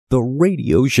The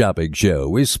Radio Shopping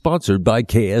Show is sponsored by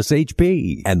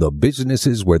KSHP and the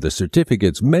businesses where the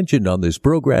certificates mentioned on this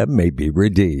program may be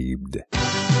redeemed.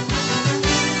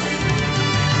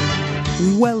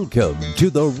 Welcome to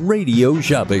the Radio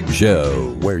Shopping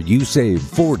Show, where you save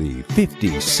 40,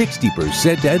 50,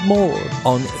 60% and more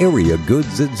on area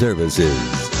goods and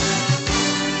services.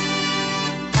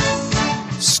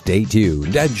 Stay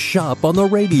tuned and shop on the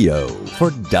radio for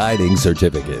dining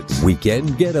certificates,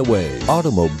 weekend getaway,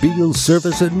 automobile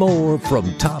service, and more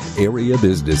from top area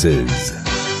businesses.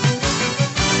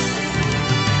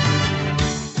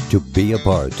 To be a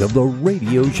part of the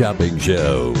Radio Shopping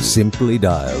Show, simply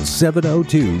dial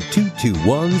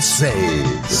 702-221-SAVE,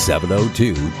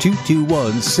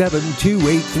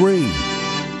 702-221-7283.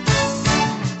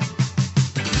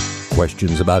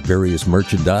 Questions about various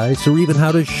merchandise or even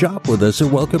how to shop with us are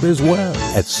welcome as well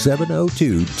at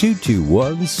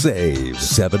 702-221-SAVE,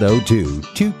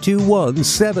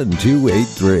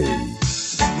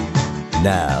 702-221-7283.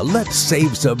 Now, let's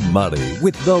save some money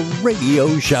with the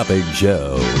Radio Shopping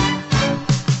Show.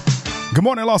 Good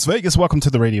morning, Las Vegas. Welcome to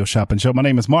the Radio Shopping Show. My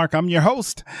name is Mark. I'm your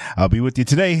host. I'll be with you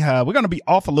today. We're going to be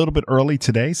off a little bit early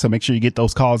today, so make sure you get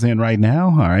those calls in right now.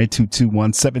 All right,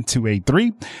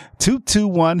 221-7283,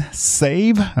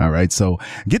 221-SAVE. All right, so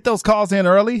get those calls in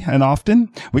early and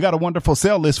often. We got a wonderful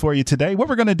sale list for you today. What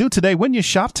we're going to do today, when you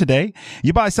shop today,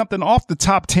 you buy something off the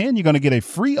top 10, you're going to get a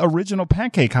free original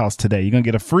pancake house today. You're going to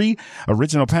get a free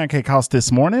original pancake house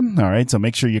this morning. All right, so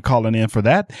make sure you're calling in for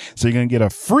that. So you're going to get a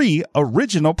free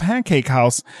original pancake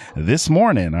house this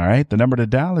morning. All right. The number to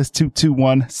dial is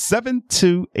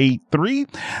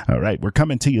 221-7283. All right. We're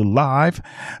coming to you live.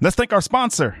 Let's thank our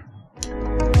sponsor.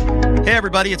 Hey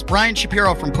everybody, it's Brian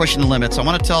Shapiro from Pushing the Limits. I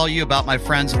want to tell you about my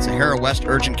friends at Sahara West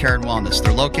Urgent Care and Wellness.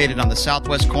 They're located on the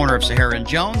southwest corner of Sahara and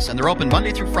Jones, and they're open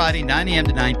Monday through Friday, 9 a.m.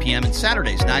 to 9 p.m. and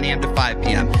Saturdays, 9 a.m. to 5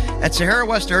 p.m. At Sahara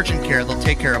West Urgent Care, they'll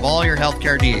take care of all your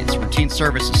healthcare needs, routine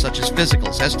services such as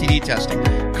physicals, STD testing,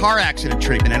 car accident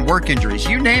treatment, and work injuries.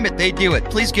 You name it, they do it.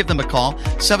 Please give them a call,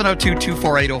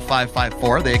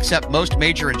 702-248-0554. They accept most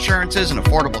major insurances and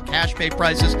affordable cash pay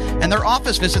prices, and their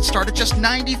office visits start at just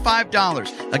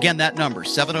 $95. Again, that number,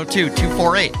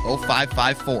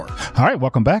 702-248-0554. All right,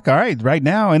 welcome back. All right, right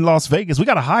now in Las Vegas, we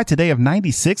got a high today of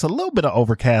 96, a little bit of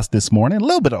overcast this morning, a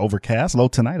little bit of overcast, low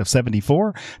tonight of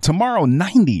 74. Tomorrow,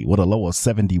 90 with a low of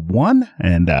 71.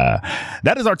 And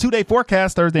that is our 2-day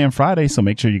forecast, Thursday and Friday. So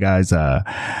make sure you guys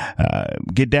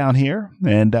get down here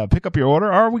and pick up your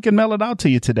order, or we can mail it out to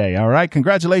you today. All right,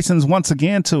 congratulations once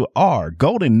again to our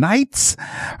Golden Knights.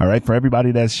 All right, for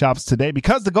everybody that shops today,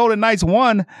 because the Golden Knights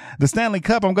won the Stanley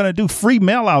Cup, I'm going to do free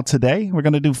mail out today. We're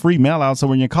going to do free mail out. So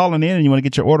when you're calling in and you want to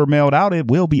get your order mailed out, it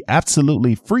will be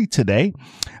absolutely free today.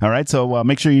 All right. So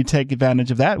make sure you take advantage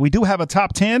of that. We do have a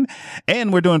top 10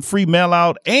 and we're doing free mail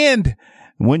out. And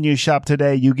when you shop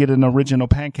today, you get an original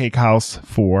pancake house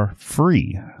for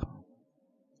free.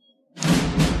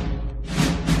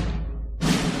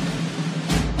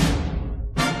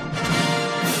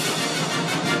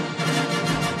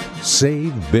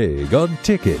 Save big on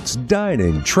tickets,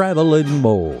 dining, travel, and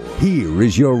more. Here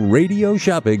is your Radio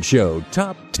Shopping Show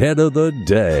Top 10 of the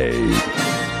day.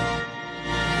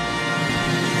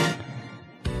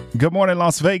 Good morning,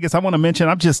 Las Vegas. I want to mention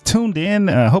I've just tuned in.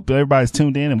 I hope everybody's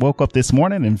tuned in and woke up this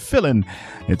morning and feeling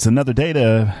it's another day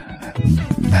to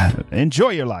enjoy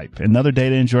your life. Another day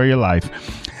to enjoy your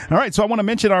life. All right, so I want to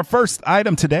mention our first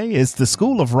item today is the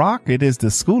School of Rock. It is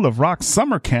the School of Rock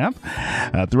Summer Camp.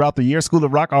 Throughout the year, School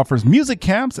of Rock offers music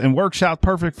camps and workshops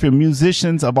perfect for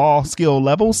musicians of all skill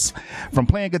levels, from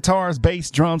playing guitars, bass,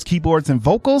 drums, keyboards, and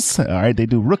vocals. All right, they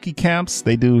do rookie camps.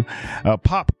 They do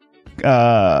pop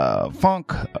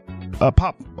punk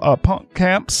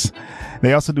camps.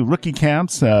 They also do rookie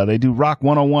camps. They do Rock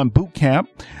 101 boot camp.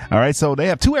 All right. So they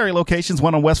have two area locations,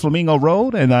 one on West Flamingo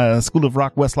Road and School of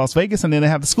Rock West Las Vegas. And then they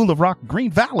have the School of Rock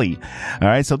Green Valley. All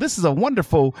right. So this is a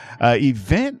wonderful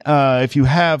event. If you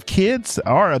have kids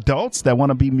or adults that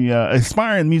want to be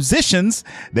aspiring musicians,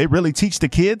 they really teach the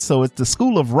kids. So it's the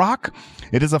School of Rock.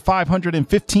 It is a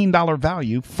 $515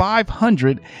 value,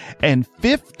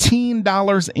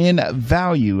 $515 in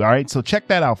value. All right. So check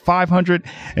that out.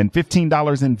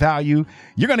 $515 in value.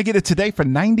 You're going to get it today for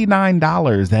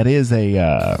 $99. That is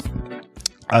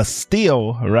a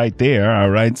steal right there. All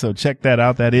right. So check that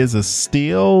out. That is a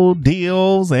steal,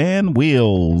 deals and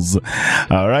wheels.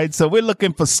 All right. So we're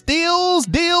looking for steals,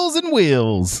 deals and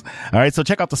wheels. All right. So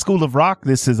check out the School of Rock.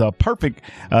 This is a perfect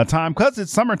time because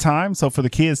it's summertime. So for the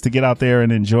kids to get out there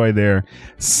and enjoy their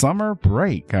summer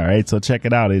break. All right. So check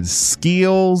it out. It's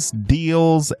skills,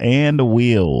 deals and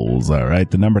wheels. All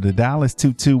right. The number to dial is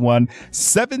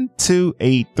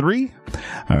 221-7283.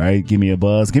 All right. Give me a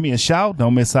buzz. Give me a shout.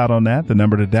 Don't miss out on that. The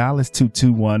number to dial is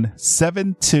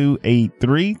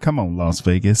 221-7283. Come on, Las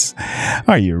Vegas.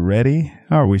 Are you ready?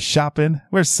 Are we shopping?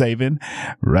 We're saving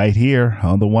right here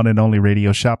on the one and only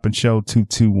radio shopping show,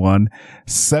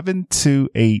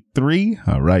 221-7283.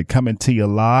 All right. Coming to you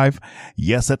live.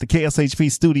 Yes, at the KSHP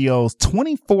studios,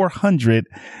 2400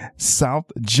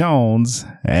 South Jones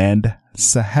and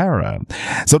Sahara.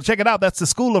 So check it out. That's the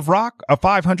School of Rock, a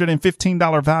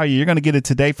 $515 value. You're going to get it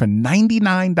today for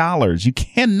 $99. You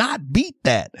cannot beat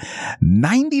that.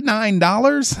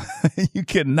 $99. You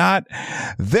cannot.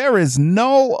 There is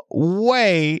no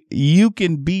way you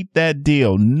can beat that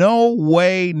deal. No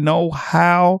way, no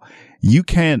how. You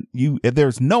can't.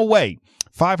 There's no way.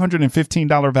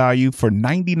 $515 value for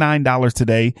 $99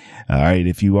 today. All right.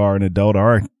 If you are an adult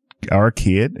or a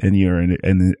kid and you're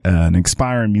an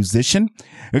aspiring musician,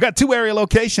 we got 2 area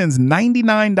locations,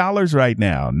 $99 right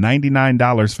now,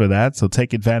 $99 for that. So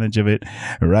take advantage of it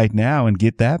right now and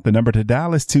get that. The number to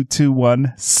dial is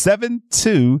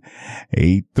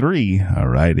 221-7283. All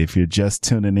right. If you're just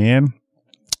tuning in,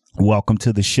 welcome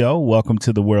to the show. Welcome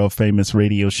to the world famous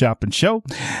radio shopping show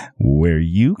where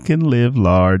you can live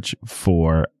large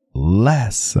for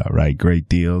less. All right. Great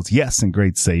deals. Yes. And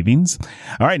great savings.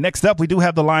 All right. Next up, we do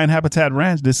have the Lion Habitat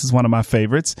Ranch. This is one of my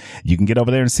favorites. You can get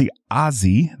over there and see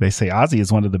Ozzy. They say Ozzy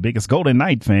is one of the biggest Golden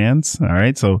Knight fans. All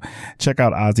right. So check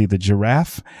out Ozzy the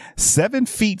giraffe, 7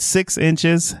 feet 6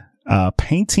 inches.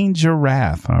 Painting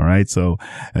giraffe. All right. So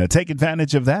take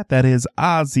advantage of that. That is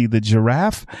Ozzy the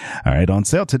giraffe. All right. On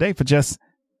sale today for just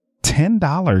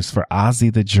 $10 for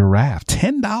Ozzy the giraffe.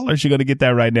 $10. You're going to get that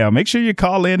right now. Make sure you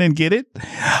call in and get it.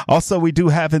 Also, we do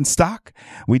have in stock,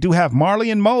 we do have Marley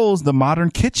and Moe's, the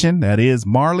modern kitchen. That is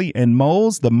Marley and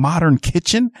Moe's, the modern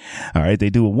kitchen. All right.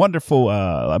 They do a wonderful,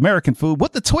 American food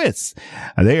with the twist.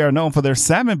 They are known for their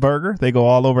salmon burger. They go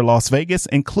all over Las Vegas,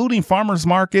 including farmers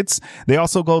markets. They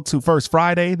also go to First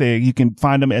Friday. You can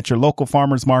find them at your local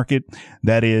farmers market.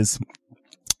 That is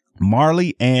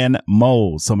Marley and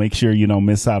Moe's. So make sure you don't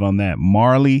miss out on that.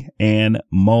 Marley and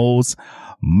Moe's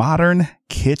modern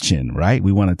kitchen, right?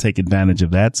 We want to take advantage of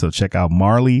that. So check out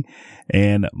Marley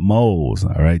and Moe's.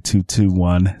 All right.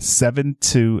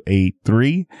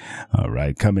 221-7283. All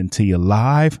right. Coming to you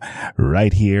live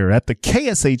right here at the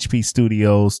KSHP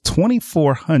studios,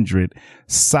 2400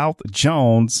 South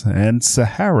Jones and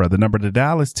Sahara. The number to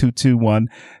dial is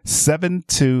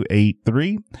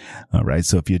 221-7283. All right.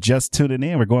 So if you're just tuning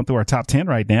in, we're going through our top 10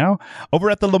 right now. Over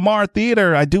at the Lamar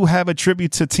Theater, I do have a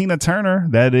tribute to Tina Turner.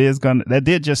 That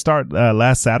did just start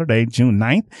last Saturday, June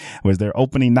 9th, was their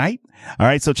opening night. All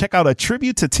right. So check out a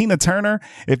tribute to Tina Turner.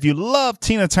 If you love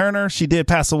Tina Turner, she did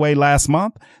pass away last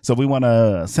month. So we want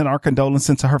to send our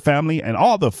condolences to her family and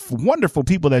all the wonderful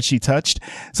people that she touched.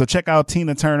 So check out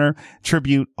Tina Turner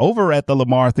tribute over at the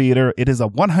Lamar Theater. It is a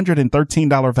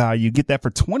 $113 value. Get that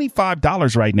for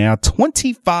 $25 right now.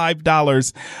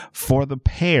 $25 for the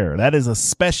pair. That is a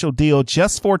special deal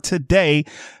just for today.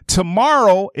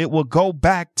 Tomorrow, it will go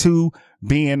back to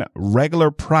being regular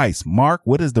price. Mark,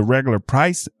 what is the regular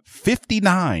price?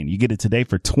 $59. You get it today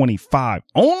for $25.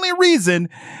 Only reason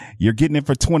you're getting it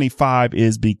for $25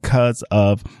 is because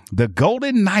of the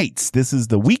Golden Knights. This is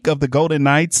the week of the Golden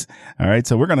Knights. All right.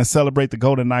 So we're going to celebrate the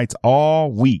Golden Knights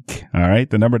all week. All right.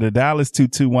 The number to dial is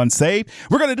 221-SAVE.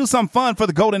 We're going to do something fun for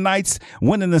the Golden Knights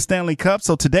winning the Stanley Cup.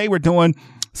 So today we're doing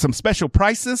some special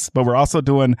prices, but we're also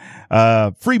doing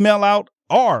free mail out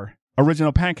or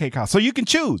original pancake house. So you can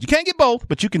choose. You can't get both,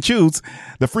 but you can choose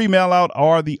the free mail out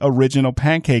or the original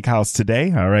pancake house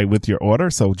today. All right. With your order.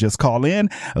 So just call in,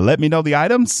 let me know the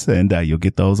items and you'll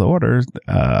get those orders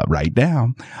right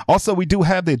down. Also, we do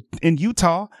have in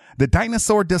Utah, the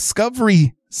Dinosaur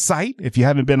Discovery site. If you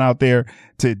haven't been out there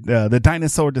to the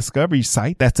Dinosaur Discovery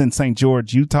site, that's in St.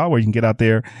 George, Utah, where you can get out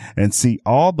there and see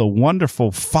all the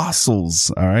wonderful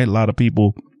fossils. All right. A lot of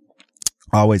people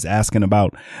always asking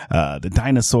about the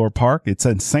dinosaur park. It's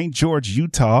in St. George,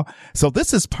 Utah. So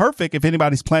this is perfect if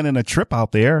anybody's planning a trip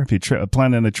out there. If you're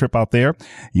planning a trip out there,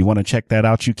 you want to check that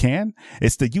out, you can.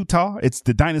 It's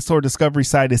the Dinosaur Discovery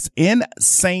site. It's in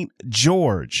St.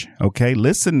 George. Okay,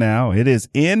 listen now. It is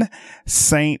in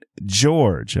St.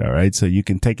 George. All right, so you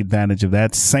can take advantage of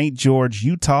that. St. George,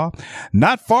 Utah.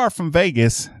 Not far from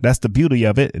Vegas. That's the beauty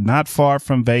of it. Not far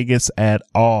from Vegas at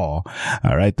all.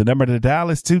 All right, the number to dial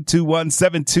is 221-7283.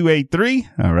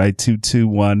 All right,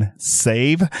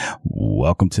 221-SAVE.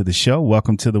 Welcome to the show.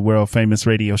 Welcome to the world famous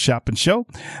radio shopping show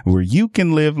where you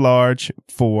can live large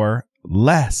for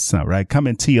less. All right,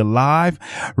 coming to you live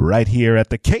right here at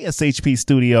the KSHP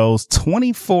studios,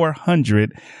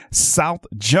 2400 South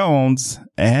Jones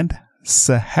and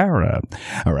Sahara.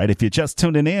 All right. If you're just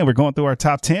tuning in, we're going through our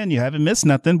top 10. You haven't missed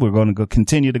nothing. We're going to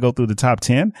continue to go through the top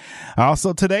 10.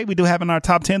 Also today, we do have in our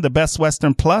top 10, the Best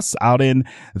Western Plus out in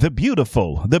the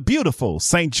beautiful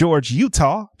St. George,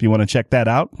 Utah. If you want to check that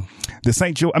out,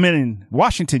 in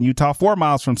Washington, Utah, 4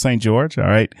 miles from St. George. All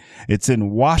right. It's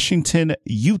in Washington,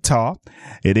 Utah.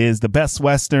 It is the Best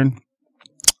Western.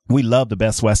 We love the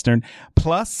Best Western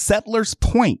plus Settlers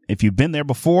Point. If you've been there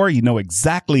before, you know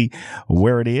exactly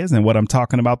where it is and what I'm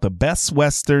talking about. The Best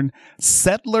Western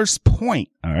Settlers Point.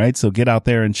 All right. So get out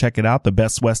there and check it out. The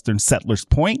Best Western Settlers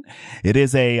Point. It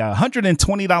is a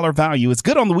 $120 value. It's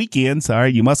good on the weekends. All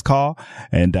right. You must call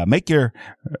and make your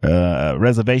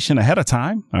reservation ahead of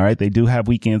time. All right. They do have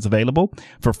weekends available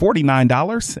for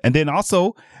 $49. And then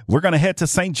also we're going to head to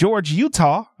St. George,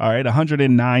 Utah. All right.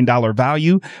 $109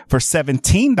 value for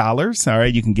 $17. All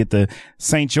right. You can get the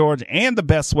St. George and the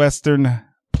Best Western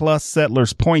plus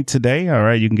Settlers Point today. All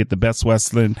right. You can get the Best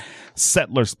Western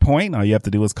Settlers Point. All you have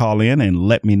to do is call in and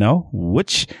let me know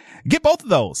get both of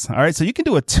those. All right. So you can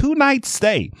do a 2-night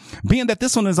stay, being that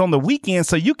this one is on the weekend.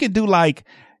 So you can do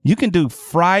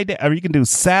Friday, or you can do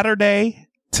Saturday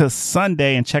to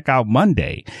Sunday and check out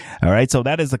Monday. All right. So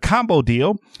that is a combo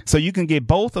deal. So you can get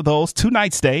both of those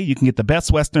 2-night stay. You can get the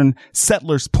Best Western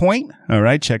Settlers Point. All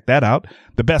right. Check that out.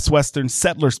 The Best Western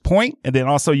Settlers Point. And then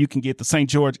also you can get the St.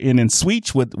 George Inn and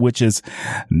Suites, which is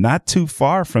not too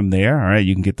far from there. All right.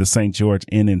 You can get the St. George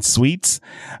Inn and Suites.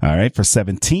 All right. For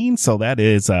 $17. So that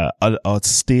is a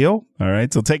steal. All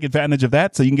right. So take advantage of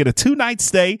that. So you can get a 2-night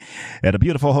stay at a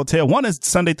beautiful hotel. One is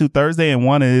Sunday through Thursday and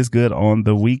one is good on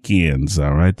the weekends.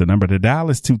 All right. The number to dial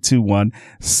is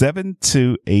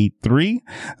 221-7283.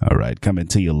 All right. Coming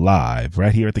to you live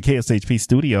right here at the KSHP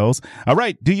studios. All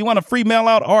right. Do you want a free mail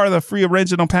out or the free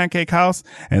original Pancake House?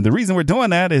 And the reason we're doing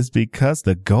that is because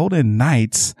the Golden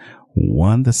Knights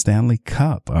won the Stanley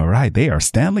Cup. All right. They are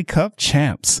Stanley Cup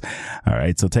champs. All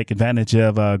right. So take advantage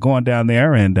of going down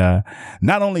there and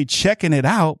not only checking it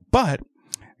out, but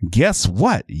guess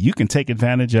what? You can take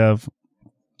advantage of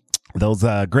those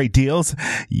great deals.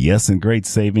 Yes, and great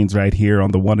savings right here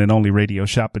on the one and only Radio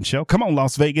Shopping Show. Come on,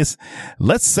 Las Vegas.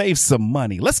 Let's save some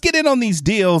money. Let's get in on these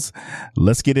deals.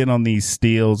 Let's get in on these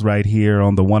steals right here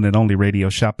on the one and only Radio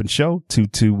Shopping Show.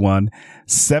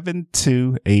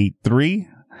 221-7283.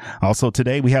 Also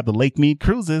today we have the Lake Mead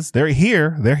cruises. They're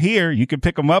here. You can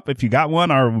pick them up if you got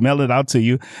one or mail it out to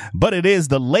you. But it is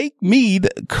the Lake Mead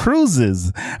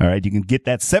cruises. All right. You can get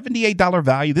that $78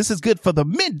 value. This is good for the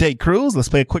midday cruise. Let's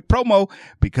play a quick promo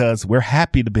because we're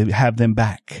happy to have them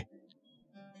back.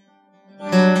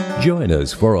 Join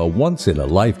us for a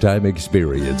once-in-a-lifetime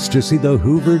experience to see the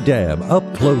Hoover Dam up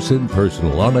close and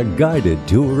personal on a guided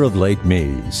tour of Lake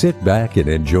Mead. Sit back and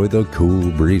enjoy the cool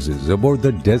breezes aboard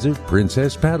the Desert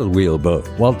Princess paddle wheel boat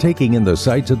while taking in the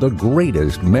sights of the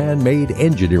greatest man-made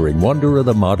engineering wonder of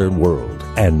the modern world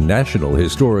and National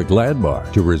Historic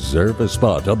Landmark. To reserve a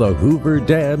spot on the Hoover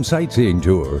Dam sightseeing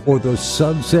tour or the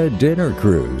Sunset Dinner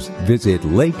Cruise, visit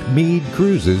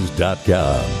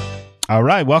LakeMeadCruises.com. All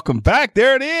right. Welcome back.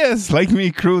 There it is. Lake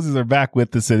Mead Cruises are back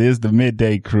with us. It is the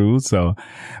midday cruise. So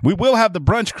we will have the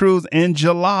brunch cruise in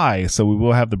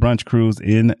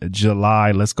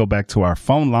July. Let's go back to our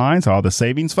phone lines. All the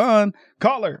savings fun.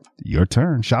 Caller, your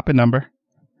turn. Shopping number.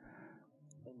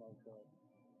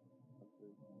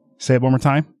 Say it one more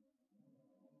time.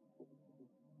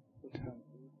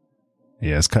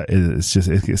 Yeah, it's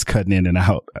cutting in and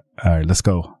out. All right, let's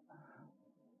go.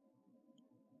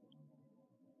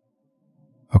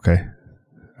 Okay.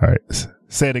 All right.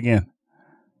 Say it again.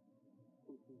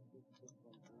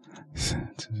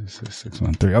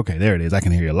 613. Okay, there it is. I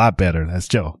can hear you a lot better. That's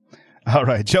Joe. All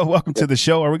right, Joe, welcome to the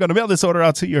show. Are we going to mail this order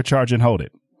out to you or charge and hold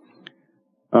it?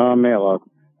 Mail out.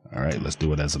 All right, let's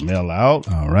do it as a mail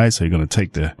out. All right, so you're going to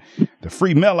take the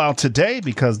free mail out today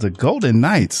because the Golden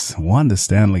Knights won the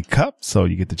Stanley Cup. So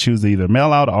you get to choose either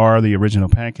mail out or the original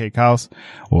Pancake House.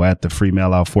 We'll add the free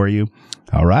mail out for you.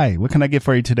 All right, what can I get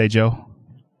for you today, Joe?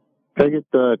 Can I get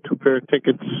 2 pair of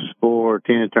tickets for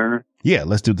Tina Turner? Yeah,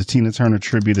 let's do the Tina Turner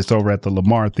tribute. It's over at the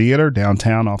Lamar Theater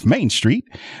downtown off Main Street.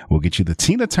 We'll get you the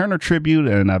Tina Turner tribute.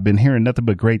 And I've been hearing nothing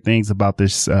but great things about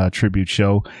this tribute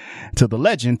show to the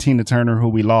legend Tina Turner, who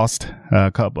we lost a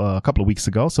couple of weeks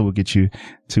ago. So we'll get you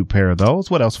 2 pair of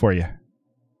those. What else for you?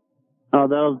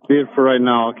 That'll be it for right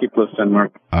now. I'll keep listening,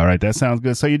 Mark. All right, that sounds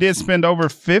good. So you did spend over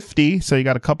 $50. So you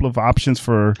got a couple of options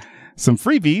for some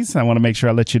freebies. I want to make sure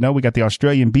I let you know. We got the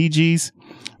Australian Bee Gees.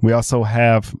 We also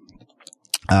have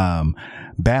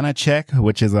Banachek,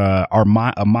 which is a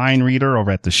mind reader over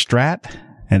at the Strat.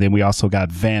 And then we also got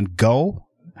Van Gogh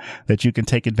that you can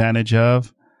take advantage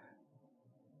of.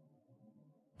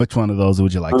 Which one of those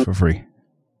would you like for free?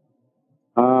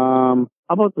 How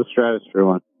about the Stratosphere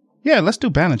one? Yeah, let's do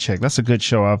Banachek. That's a good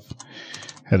show. I've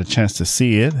had a chance to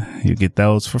see it. You get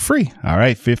those for free. All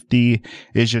right, 50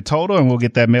 is your total, and we'll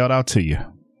get that mailed out to you.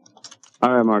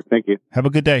 All right, Mark. Thank you. Have a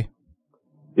good day.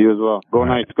 You as well. Go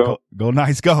Knights. Go. Go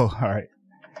Knights. Go. All right.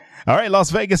 All right,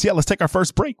 Las Vegas. Yeah, let's take our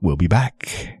first break. We'll be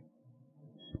back.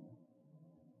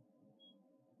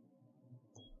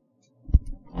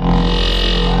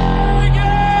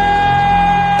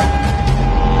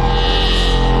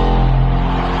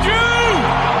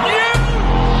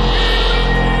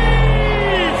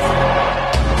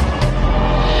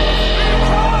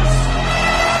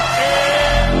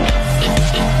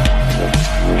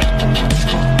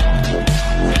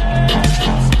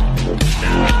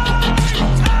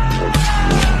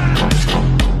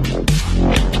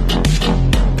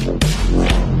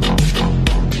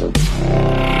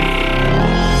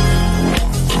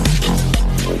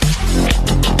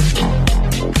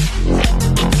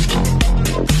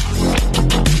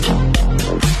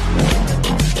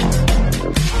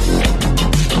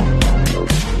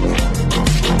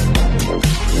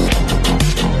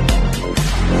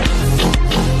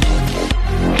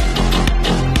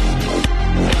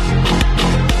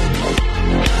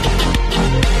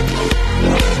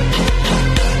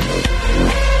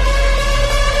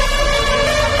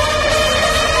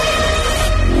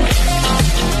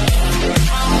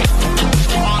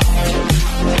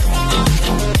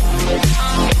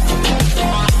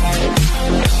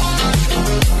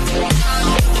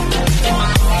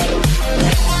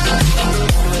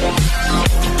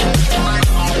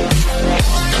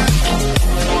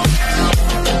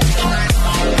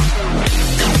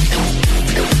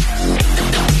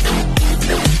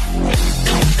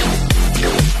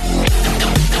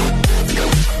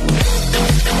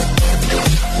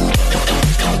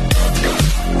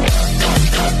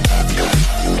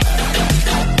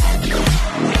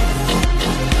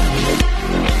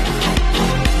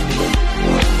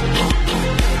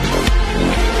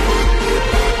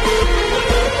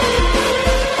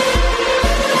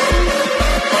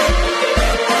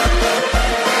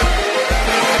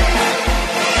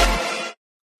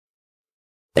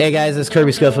 Hey guys, it's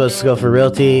Kirby Schofield of Schofield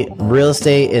Realty. Real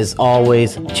estate is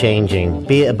always changing.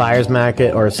 Be it a buyer's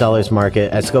market or a seller's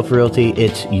market, at Schofield Realty,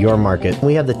 it's your market.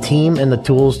 We have the team and the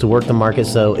tools to work the market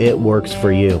so it works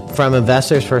for you. From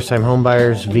investors, first-time home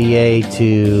buyers, VA,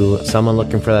 to someone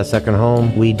looking for that second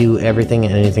home, we do everything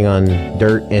and anything on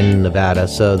dirt in Nevada.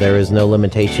 So there is no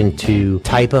limitation to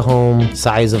type of home,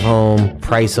 size of home,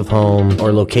 price of home,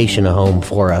 or location of home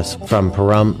for us. From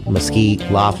Pahrump, Mesquite,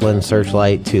 Laughlin,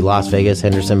 Searchlight, to Las Vegas,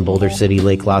 Henderson, Boulder City,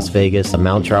 Lake Las Vegas,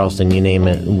 Mount Charleston, you name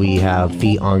it, we have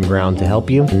feet on ground to help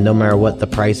you. And no matter what the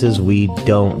price is, we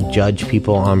don't judge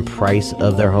people on price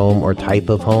of their home or type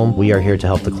of home. We are here to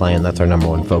help the client. That's our number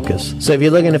one focus. So if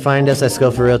you're looking to find us at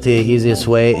Schofield Realty, the easiest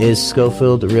way is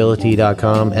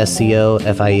SchofieldRealty.com,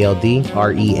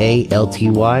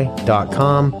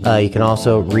 SchofieldRealty.com. You can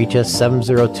also reach us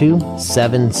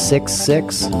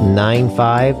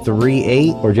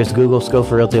 702-766-9538 or just Google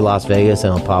Schofield Realty Las Vegas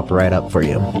and it'll pop right up for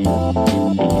you.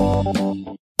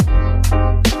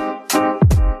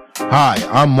 Hi,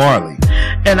 I'm Marley.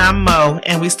 And I'm Mo,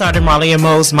 and we started Marley and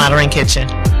Mo's Modern Kitchen.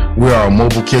 We are a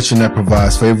mobile kitchen that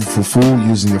provides flavorful food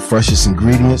using the freshest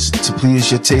ingredients to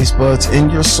please your taste buds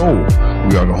and your soul.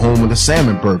 We are the home of the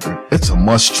salmon burger. It's a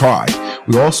must try.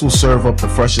 We also serve up the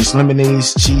freshest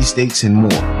lemonades, cheesesteaks, and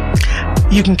more.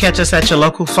 You can catch us at your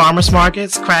local farmers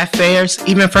markets, craft fairs,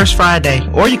 even First Friday,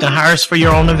 or you can hire us for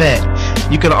your own event.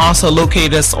 You can also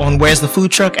locate us on Where's the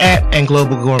Food Truck At and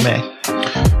Global Gourmet.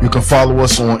 You can follow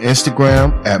us on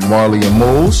Instagram at Marley and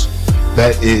Mo's.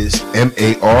 That is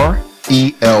MarelyMoes,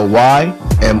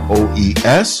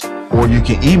 or you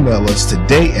can email us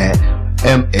today at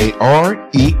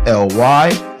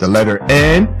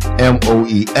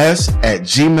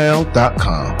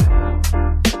MarelyNMoes@gmail.com.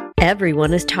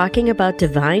 Everyone is talking about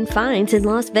Divine Finds in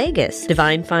Las Vegas.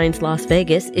 Divine Finds Las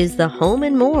Vegas is the Home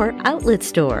and More outlet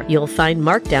store. You'll find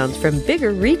markdowns from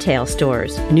bigger retail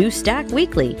stores. New stock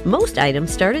weekly. Most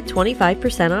items start at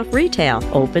 25% off retail.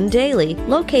 Open daily.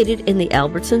 Located in the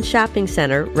Albertson Shopping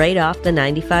Center right off the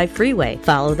 95 freeway.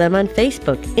 Follow them on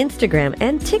Facebook, Instagram,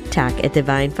 and TikTok at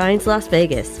Divine Finds Las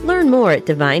Vegas. Learn more at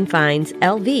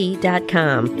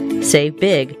DivineFindsLV.com. Save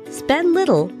big, spend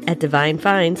little at Divine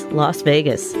Finds Las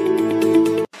Vegas.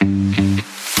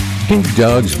 Big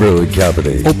Dogs Brewing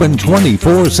Company, open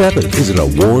 24/7, is an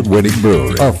award-winning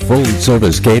brewery, a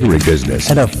full-service catering business,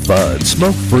 and a fun,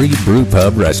 smoke-free brew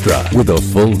pub restaurant with a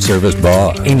full-service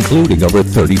bar, including over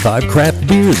 35 craft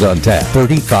beers on tap,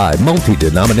 35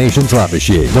 multi-denomination slot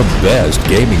machines, the best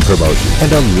gaming promotion,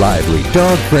 and a lively,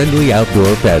 dog-friendly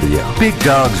outdoor patio. Big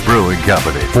Dogs Brewing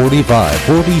Company,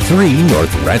 4543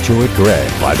 North Rancho at Gray.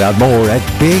 Find out more at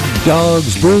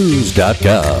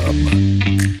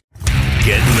BigDogsBrews.com.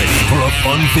 Get ready for a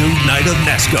fun-filled night of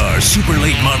NASCAR Super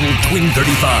Late Model Twin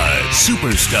 35,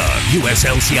 Superstar,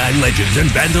 USLCI Legends and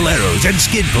Bandoleros and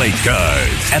skid plate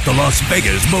cars at the Las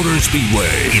Vegas Motor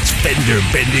Speedway. It's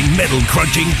fender-bending,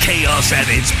 metal-crunching chaos at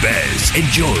its best.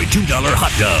 Enjoy $2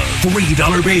 hot dog,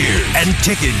 $3 beer, and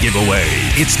ticket giveaway.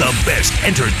 It's the best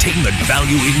entertainment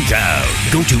value in town.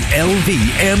 Go to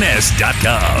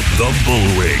LVMS.com. The Bull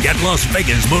Ring at Las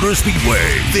Vegas Motor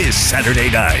Speedway this Saturday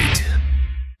night.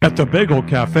 At the Bagel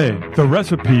Cafe, the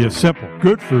recipe is simple,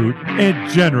 good food, and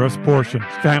generous portions.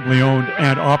 Family owned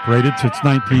and operated since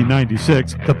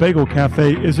 1996, the Bagel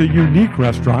Cafe is a unique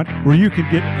restaurant where you can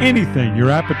get anything your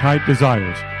appetite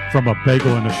desires. From a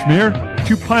bagel and a schmear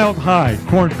to piled high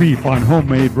corned beef on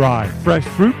homemade rye, fresh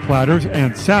fruit platters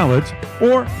and salads,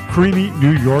 or creamy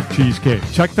New York cheesecake.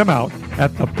 Check them out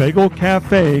at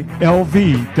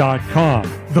thebagelcafeLV.com.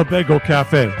 The Bagel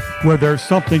Cafe, where there's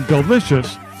something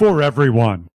delicious for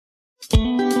everyone.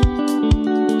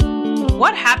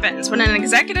 What happens when an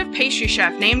executive pastry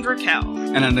chef named Raquel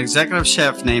and an executive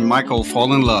chef named Michael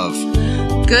fall in love?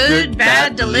 Good,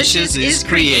 Bad, Delicious is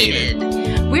created.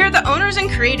 We are the owners and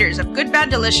creators of Good, Bad,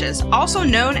 Delicious, also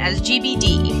known as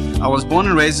GBD. I was born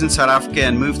and raised in South Africa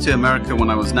and moved to America when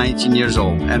I was 19 years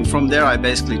old. And from there, I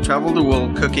basically traveled the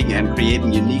world cooking and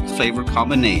creating unique flavor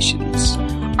combinations.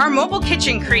 Our mobile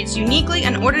kitchen creates uniquely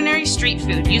and ordinary street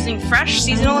food using fresh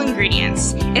seasonal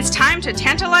ingredients. It's time to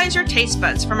tantalize your taste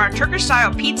buds, from our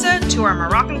Turkish-style pizza to our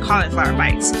Moroccan cauliflower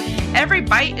bites. Every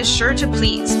bite is sure to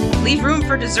please. Leave room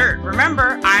for dessert.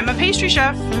 Remember, I'm a pastry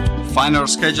chef. Find our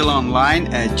schedule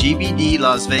online at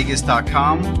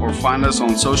gbdlasvegas.com or find us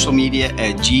on social media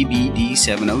at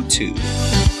gbd702.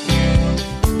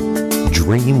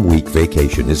 Dream Week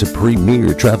Vacation is a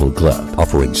premier travel club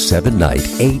offering 7-night,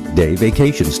 8-day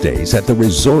vacation stays at the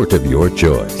resort of your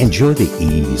choice. Enjoy the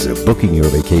ease of booking your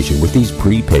vacation with these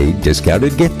prepaid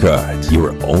discounted gift cards. You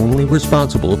are only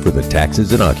responsible for the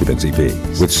taxes and occupancy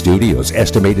fees. With studios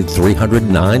estimated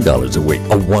 $309 a week,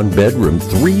 a one-bedroom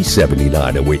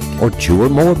 $379 a week, or 2 or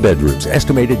more bedrooms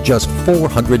estimated just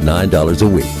 $409 a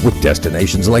week. With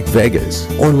destinations like Vegas,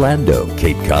 Orlando,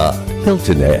 Cape Cod,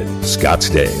 Hilton Head,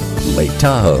 Scottsdale, Lake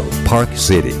Tahoe, Park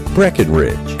City,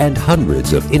 Breckenridge, and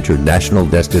hundreds of international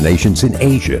destinations in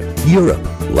Asia, Europe,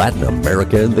 Latin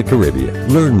America, and the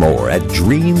Caribbean. Learn more at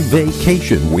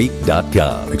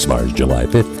DreamVacationWeek.com. Expires July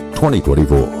 5th,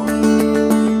 2024.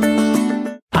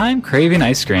 I'm craving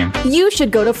ice cream. You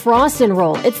should go to Frost &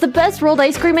 Roll. It's the best rolled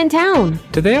ice cream in town.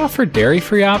 Do they offer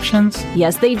dairy-free options?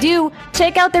 Yes, they do.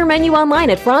 Check out their menu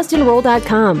online at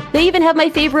frostandroll.com. They even have my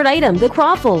favorite item, the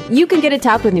Croffle. You can get it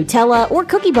topped with Nutella or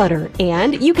cookie butter.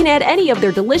 And you can add any of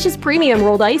their delicious premium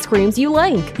rolled ice creams you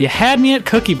like. You had me at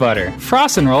cookie butter.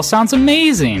 Frost & Roll sounds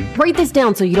amazing. Write this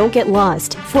down so you don't get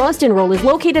lost. Frost & Roll is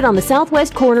located on the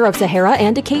southwest corner of Sahara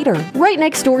and Decatur, right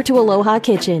next door to Aloha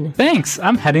Kitchen. Thanks.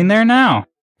 I'm heading there now.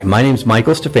 My name's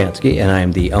Michael Stefanski, and I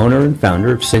am the owner and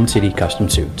founder of Sin City Custom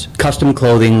Suits, custom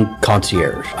clothing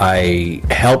concierge. I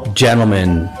help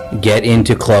gentlemen get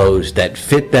into clothes that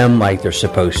fit them like they're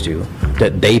supposed to,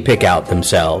 that they pick out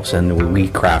themselves, and we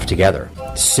craft together.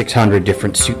 600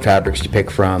 different suit fabrics to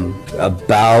pick from,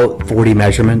 about 40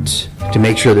 measurements to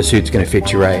make sure the suit's going to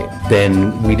fit you right.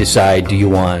 Then we decide, do you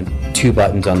want 2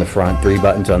 buttons on the front, 3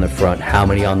 buttons on the front, how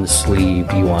many on the sleeve?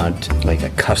 Do you want like a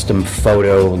custom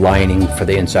photo lining for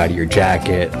the inside of your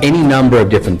jacket? Any number of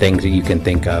different things that you can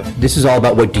think of. This is all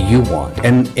about what do you want.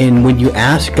 And when you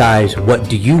ask guys, what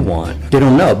do you want? They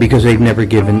don't know because they've never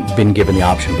been given the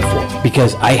option before.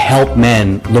 Because I help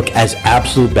men look as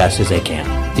absolute best as they can.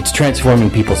 It's transforming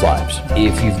people's lives.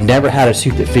 If you've never had a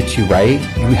suit that fits you right,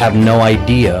 you have no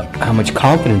idea how much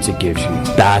confidence it gives you.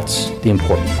 That's the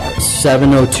important part.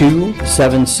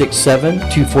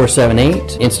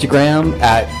 702-767-2478. Instagram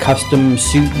at Custom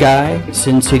Suit Guy,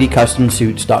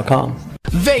 SinCityCustomSuits.com.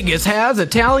 Vegas has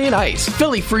Italian Ice.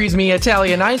 Philly Freeze Me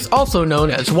Italian Ice, also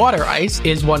known as water ice,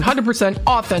 is 100%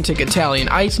 authentic Italian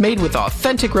ice made with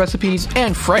authentic recipes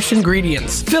and fresh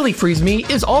ingredients. Philly Freeze Me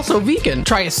is also vegan.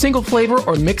 Try a single flavor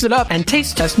or mix it up and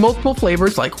taste test multiple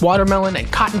flavors like watermelon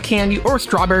and cotton candy or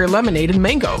strawberry lemonade and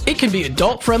mango. It can be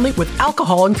adult friendly with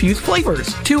alcohol-infused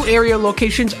flavors. 2 area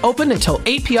locations open until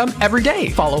 8 p.m. every day.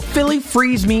 Follow Philly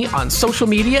Freeze Me on social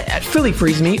media at Philly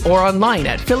Freeze Me or online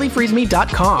at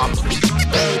phillyfreezeme.com.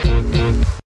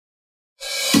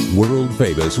 World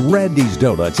famous Randy's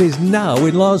Donuts is now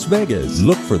in Las Vegas.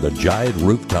 Look for the giant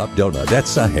rooftop donut at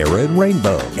Sahara and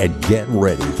Rainbow and get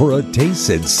ready for a taste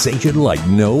sensation like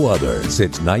no other.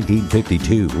 Since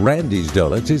 1952, Randy's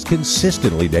Donuts is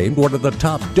consistently named one of the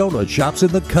top donut shops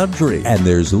in the country. And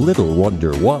there's little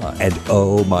wonder why. And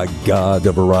oh my God,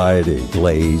 the variety.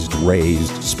 Glazed,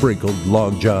 raised, sprinkled,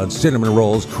 Long John, cinnamon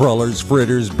rolls, crullers,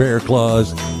 fritters, bear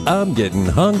claws. I'm getting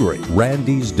hungry.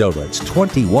 Randy's Donuts,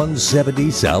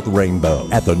 2170 South Rainbow,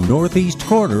 at the northeast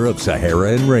corner of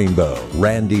Sahara and Rainbow.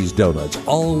 Randy's Donuts,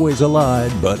 always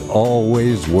alive, but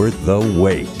always worth the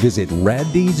wait. Visit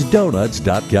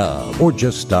randysdonuts.com or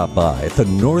just stop by at the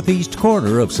northeast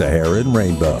corner of Sahara and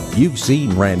Rainbow. You've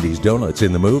seen Randy's Donuts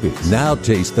in the movies. Now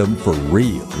taste them for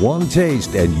real. One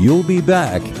taste and you'll be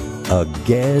back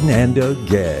again and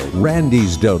again.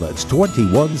 Randy's Donuts,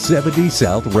 2170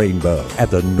 South Rainbow, at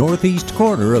the northeast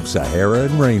corner of Sahara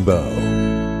and Rainbow.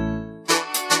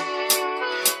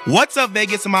 What's up,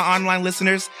 Vegas and my online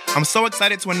listeners? I'm so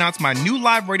excited to announce my new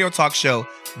live radio talk show,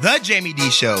 The Jamie D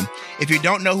Show. If you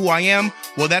don't know who I am,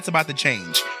 well, that's about to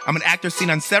change. I'm an actor seen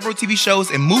on several TV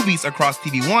shows and movies across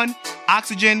TV One,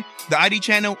 Oxygen, the ID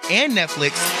channel, and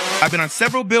Netflix. I've been on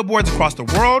several billboards across the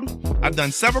world. I've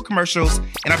done several commercials,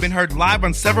 and I've been heard live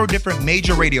on several different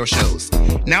major radio shows.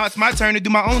 Now it's my turn to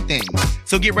do my own thing.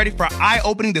 So get ready for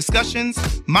eye-opening discussions,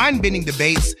 mind-bending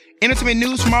debates, entertainment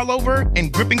news from all over,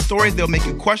 and gripping stories that'll make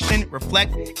you question,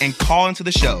 reflect, and call into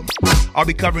the show. I'll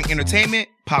be covering entertainment,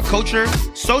 pop culture,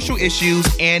 social issues,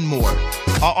 and more.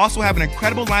 I'll also have an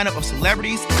incredible lineup of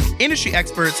celebrities, industry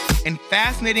experts, and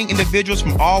fascinating individuals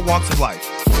from all walks of life.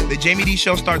 The Jamie D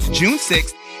Show starts June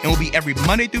 6th and will be every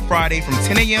Monday through Friday from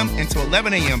 10 a.m. until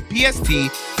 11 a.m. PST,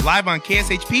 live on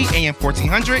KSHP AM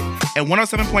 1400 and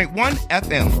 107.1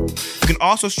 FM. You can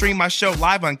also stream my show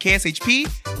live on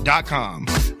KSHP.com.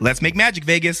 Let's make magic,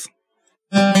 Vegas.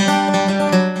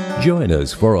 Join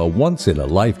us for a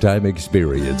once-in-a-lifetime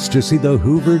experience to see the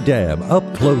Hoover Dam up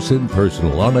close and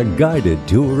personal on a guided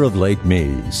tour of Lake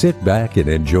Mead. Sit back and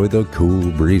enjoy the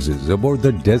cool breezes aboard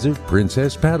the Desert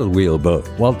Princess paddle wheel boat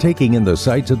while taking in the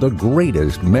sights of the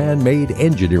greatest man-made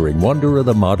engineering wonder of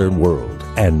the modern world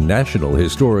and National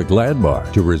Historic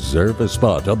Landmark. To reserve a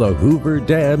spot on the Hoover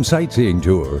Dam sightseeing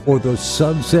tour or the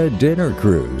Sunset Dinner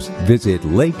Cruise, visit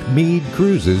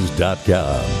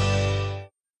LakeMeadCruises.com.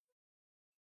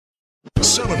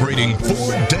 Celebrating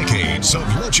 4 decades of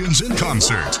legends in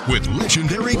concert with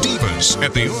legendary divas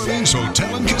at the Orleans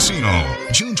Hotel and Casino.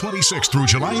 June 26th through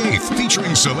July 8th,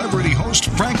 featuring celebrity host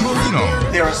Frank Marino.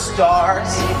 There are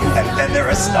stars, and then there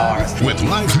are stars. With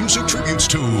live music tributes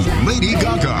to Lady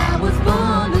Gaga,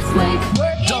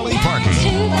 Dolly Parton,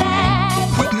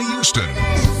 Whitney Houston,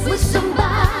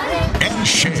 and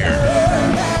Cher.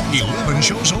 11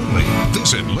 shows only.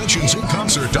 Visit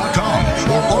legendsinconcert.com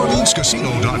or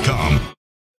orleanscasino.com.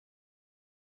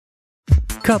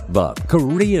 Cup Bop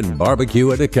Korean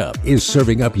Barbecue at a Cup is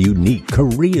serving up unique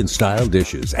Korean-style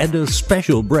dishes and a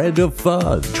special brand of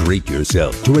fun. Treat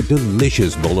yourself to a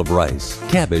delicious bowl of rice,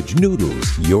 cabbage,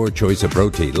 noodles, your choice of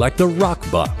protein like the Rock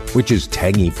Bop, which is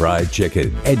tangy fried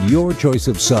chicken, and your choice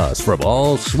of sauce from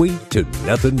all sweet to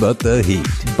nothing but the heat.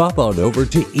 Bop on over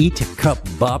to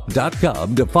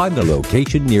eatcupbop.com to find the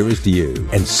location nearest you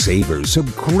and savor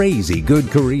some crazy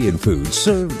good Korean food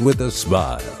served with a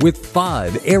smile. With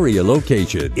 5 area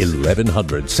locations: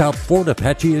 1100 South Fort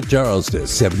Apache at Charleston,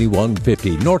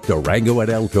 7150 North Durango at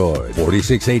Elkhorn,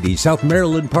 4680 South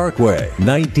Maryland Parkway,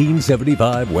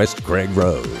 1975 West Craig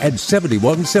Road, and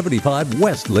 7175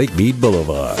 West Lake Mead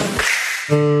Boulevard.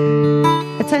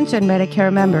 Attention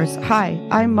Medicare members. Hi,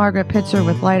 I'm Margaret Pitcher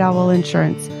with Light Owl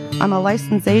Insurance. I'm a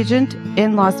licensed agent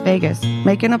in Las Vegas.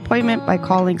 Make an appointment by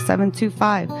calling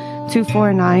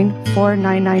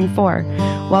 725-249-4994.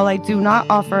 While I do not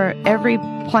offer every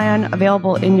plan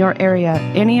available in your area,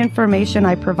 any information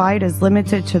I provide is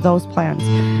limited to those plans.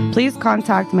 Please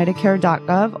contact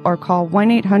Medicare.gov or call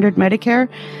 1-800-MEDICARE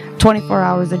 24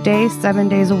 hours a day, 7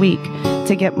 days a week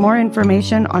to get more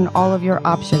information on all of your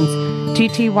options.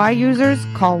 TTY users,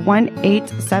 call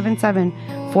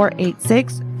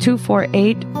 1-877-486-2686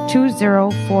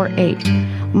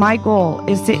 725-248-2048. My goal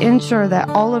is to ensure that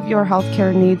all of your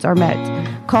healthcare needs are met.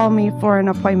 Call me for an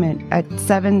appointment at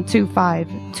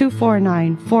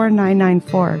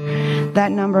 725-249-4994.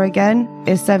 That number again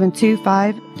is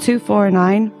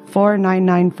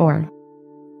 725-249-4994.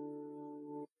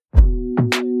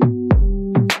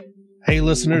 Hey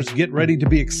listeners, get ready to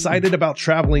be excited about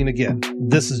traveling again.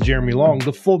 This is Jeremy Long,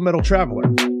 the Full Metal Traveler.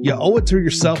 You owe it to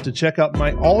yourself to check out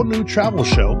my all-new travel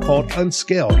show called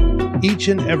Unscaled, each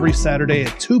and every Saturday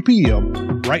at 2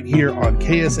 p.m. right here on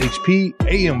KSHP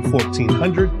AM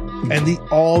 1400 and the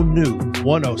all-new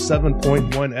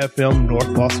 107.1 FM North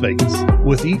Las Vegas.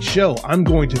 With each show, I'm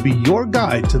going to be your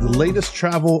guide to the latest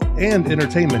travel and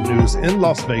entertainment news in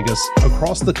Las Vegas,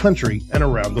 across the country, and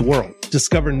around the world.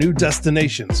 Discover new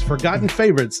destinations, forgotten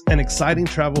favorites, and exciting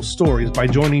travel stories by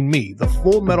joining me, the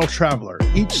Full Metal Traveler,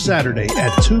 each Saturday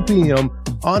at 2 p.m.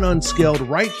 on Unscaled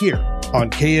right here on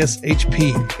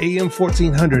KSHP AM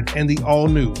 1400 and the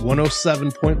all-new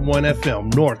 107.1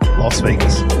 FM North Las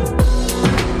Vegas.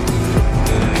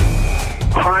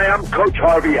 Hi, I'm Coach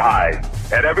Harvey Hyde,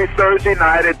 and every Thursday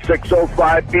night at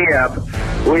 6:05 p.m.,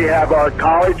 we have our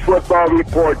College Football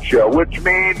Report Show, which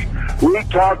means we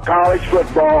talk college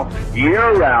football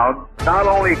year-round, not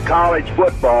only college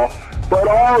football, but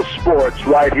all sports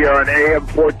right here on AM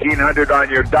 1400 on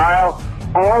your dial,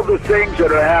 all the things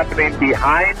that are happening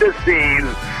behind the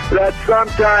scenes that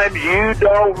sometimes you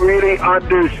don't really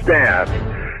understand.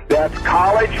 That's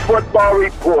College Football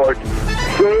Report,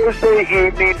 Thursday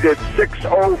evenings at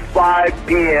 6:05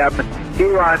 p.m.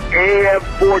 here on AM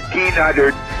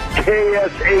 1400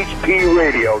 KSHP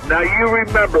Radio. Now you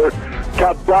remember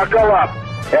to buckle up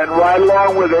and ride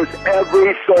along with us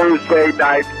every Thursday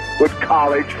night with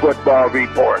College Football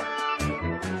Report.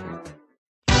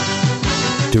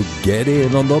 To get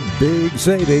in on the big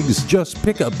savings, just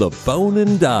pick up the phone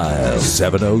and dial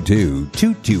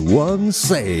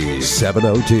 702-221-SAVE,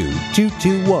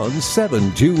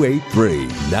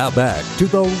 702-221-7283. Now back to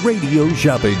the Radio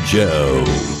Shopping Show.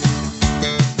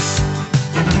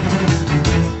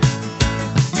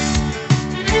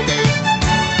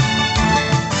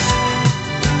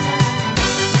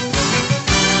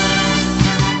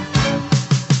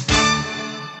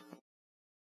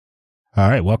 All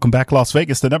right, welcome back, Las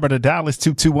Vegas. The number to dial is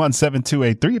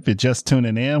 221-7283. If you're just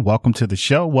tuning in, welcome to the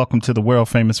show. Welcome to the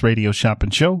world-famous Radio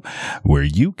Shopping Show, where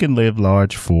you can live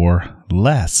large for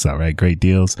less. All right, great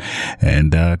deals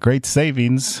and great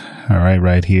savings. All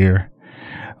right here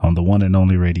on the one and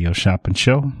only Radio Shopping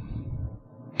Show.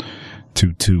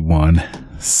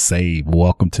 221-SAVE.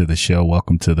 Welcome to the show.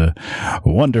 Welcome to the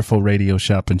wonderful Radio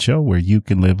Shopping Show, where you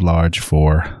can live large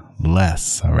for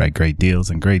less. All right, great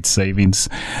deals and great savings.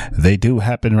 They do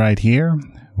happen right here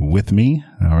with me.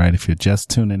 All right, if you're just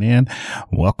tuning in,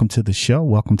 welcome to the show.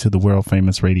 Welcome to the world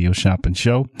famous Radio Shopping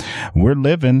Show. We're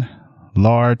living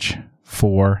large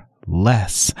for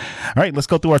less. All right, let's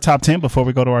go through our top 10 before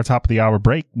we go to our top of the hour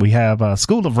break. We have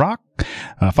School of Rock,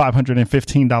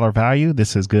 $515 value.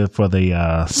 This is good for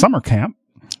the summer camp.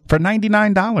 For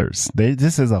 $99.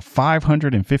 This is a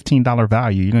 $515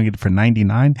 value. You're going to get it for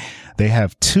 $99. They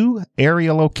have 2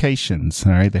 area locations.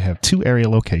 All right. They have 2 area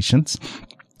locations.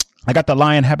 I got the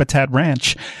Lion Habitat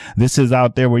Ranch. This is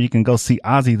out there where you can go see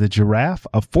Ozzy the Giraffe,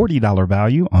 a $40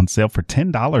 value, on sale for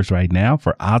 $10 right now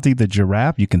for Ozzy the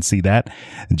Giraffe. You can see that,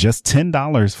 just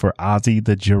 $10 for Ozzy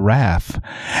the Giraffe.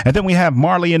 And then we have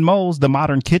Marley and Mo's, the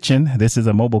Modern Kitchen. This is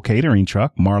a mobile catering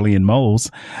truck, Marley and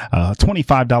Mo's,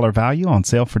 $25 value, on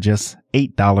sale for just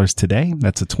 $8 today.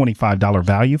 That's a $25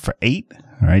 value for $8.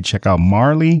 All right, check out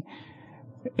Marley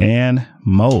and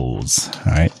Mo's.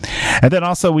 All right. And then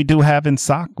also we do have in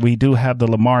SOC, we do have the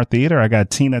Lamar Theater. I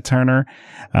got Tina Turner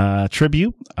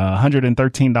tribute,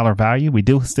 $113 value. We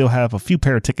do still have a few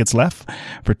pair of tickets left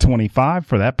for $25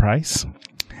 for that price.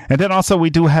 And then also we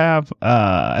do have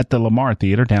at the Lamar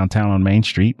Theater downtown on Main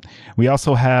Street, we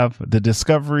also have the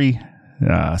Discovery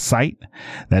site.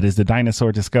 That is the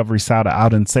Dinosaur Discovery site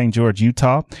out in St. George,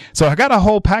 Utah. So I got a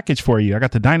whole package for you. I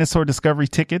got the Dinosaur Discovery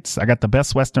tickets. I got the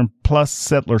Best Western Plus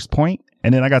Settlers Point.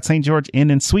 And then I got St. George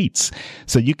Inn and Suites.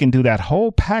 So you can do that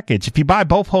whole package. If you buy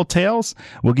both hotels,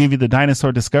 we'll give you the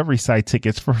Dinosaur Discovery site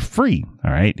tickets for free. All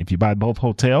right. If you buy both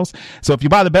hotels. So if you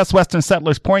buy the Best Western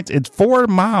Settlers Point, it's 4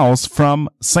 miles from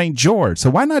St. George. So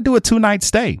why not do a 2-night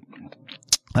stay?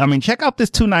 I mean, check out this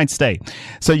 2-night stay.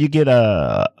 So you get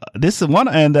this is one,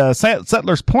 and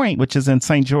Settlers Point, which is in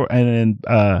St. George and in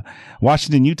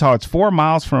Washington, Utah. It's 4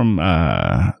 miles from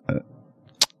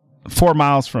 4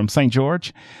 miles from St.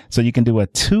 George. So you can do a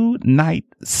 2-night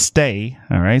stay.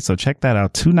 All right. So check that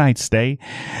out. 2-night stay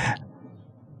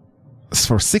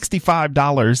for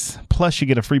 $65 plus you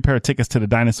get a free pair of tickets to the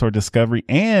Dinosaur Discovery,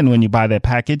 and when you buy that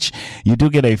package you do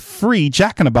get a free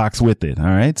Jack in the Box with it. All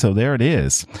right, so there it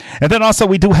is. And then also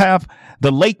we do have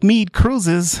the Lake Mead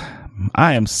cruises.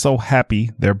 I am so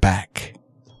happy they're back.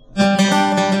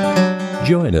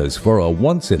 Join us for a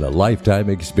once-in-a-lifetime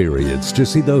experience to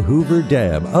see the Hoover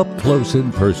Dam up close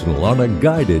and personal on a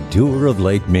guided tour of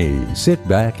Lake Mead. Sit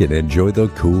back and enjoy the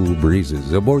cool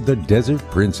breezes aboard the Desert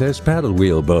Princess paddle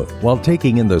wheel boat while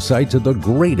taking in the sights of the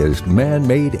greatest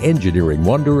man-made engineering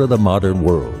wonder of the modern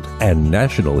world and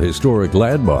National Historic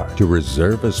Landmark. To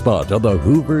reserve a spot on the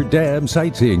Hoover Dam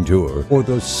sightseeing tour or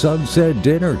the Sunset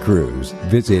Dinner Cruise,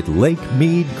 visit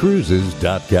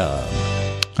LakeMeadCruises.com.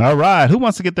 All right. Who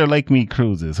wants to get their Lake Mead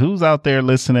cruises? Who's out there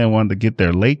listening and wanting to get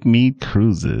their Lake Mead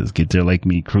cruises? Get their Lake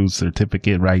Mead cruise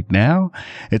certificate right now.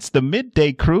 It's the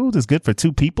midday cruise. It's good for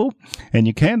 2 people, and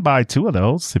you can buy 2 of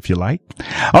those if you like.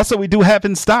 Also, we do have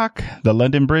in stock the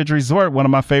London Bridge Resort, one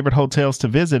of my favorite hotels to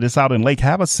visit. It's out in Lake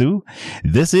Havasu.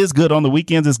 This is good on the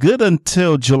weekends. It's good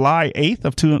until July 8th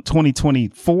of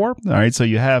 2024. All right. So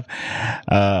you have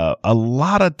a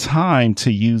lot of time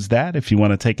to use that if you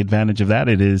want to take advantage of that.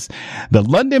 It is the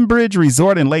London Bridge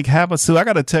Resort in Lake Havasu. I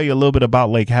got to tell you a little bit about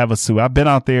Lake Havasu. I've been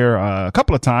out there a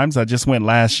couple of times. I just went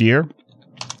last year.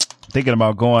 Thinking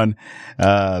about going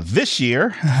this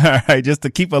year, all right, just to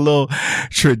keep a little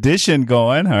tradition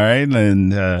going, all right,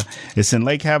 and it's in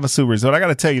Lake Havasu Resort. I got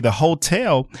to tell you, the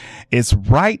hotel is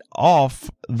right off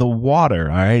the water,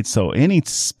 all right, so any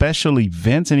special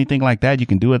events, anything like that, you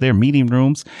can do it there, meeting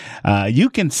rooms. You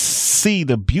can see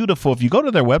the beautiful, if you go to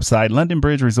their website,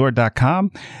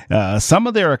 LondonBridgeResort.com, some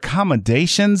of their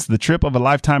accommodations, the trip of a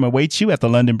lifetime awaits you at the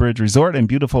London Bridge Resort in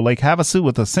beautiful Lake Havasu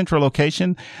with a central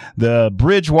location, the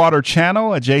Bridgewater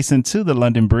Channel adjacent to the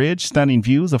London Bridge, stunning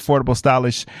views, affordable,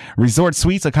 stylish resort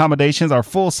suites, accommodations. Our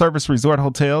full service resort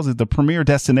hotels is the premier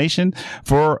destination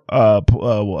for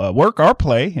work or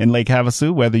play in Lake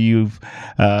Havasu. Whether you've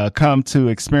come to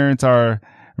experience our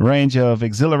range of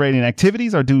exhilarating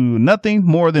activities or do nothing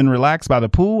more than relax by the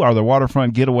pool or the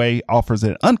waterfront getaway offers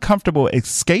an uncomfortable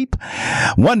escape.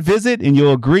 One visit and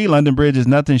you'll agree London Bridge is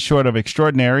nothing short of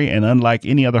extraordinary, and unlike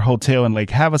any other hotel in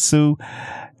Lake Havasu,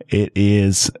 it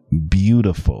is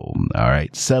beautiful. All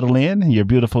right. Settle in your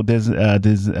beautiful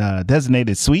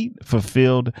designated suite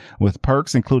fulfilled with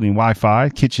perks, including Wi-Fi,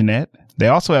 kitchenette. They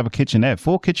also have a kitchenette,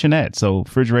 full kitchenette. So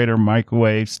refrigerator,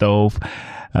 microwave, stove,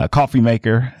 coffee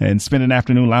maker, and spend an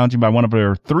afternoon lounging by one of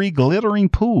their 3 glittering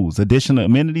pools. Additional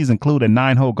amenities include a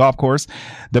 9-hole golf course,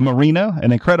 the marina,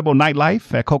 an incredible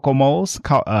nightlife at Kokomo's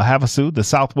Havasu, the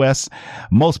Southwest's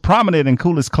most prominent and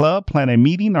coolest club. Plan a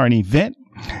meeting or an event.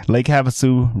 Lake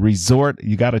Havasu Resort.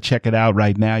 You got to check it out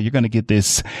right now. You're going to get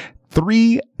this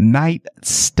 3-night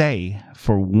stay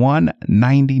for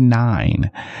 $199.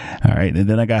 All right. And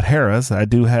then I got Harrah's. I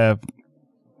do have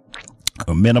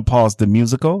Menopause the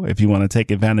Musical if you want to take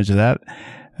advantage of that.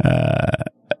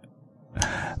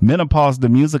 Menopause the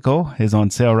Musical is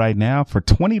on sale right now for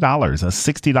 $20, a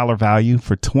 $60 value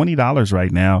for $20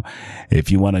 right now. If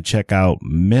you want to check out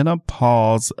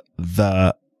Menopause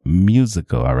the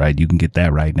Musical. All right. You can get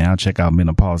that right now. Check out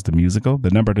Menopause the Musical. The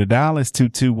number to dial is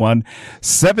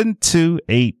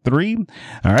 221-7283.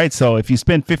 All right. So if you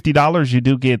spend $50, you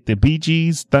do get the Bee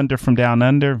Gees, Thunder from Down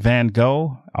Under, Van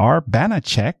Gogh, or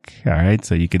Banachek. All right.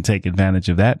 So you can take advantage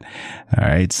of that. All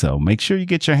right. So make sure you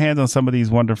get your hands on some of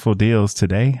these wonderful deals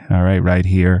today. All right. Right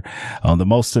here on the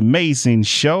most amazing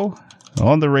show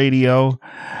on the radio,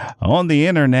 on the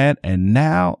internet, and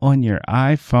now on your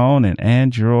iPhone and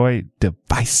Android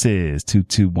devices.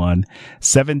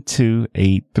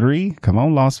 221-7283. Come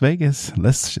on, Las Vegas.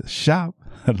 Let's shop.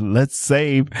 Let's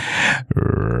save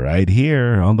right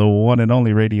here on the one and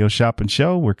only Radio Shopping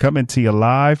Show. We're coming to you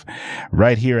live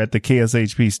right here at the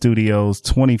KSHP Studios,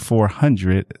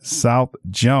 2400 South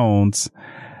Jones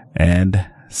and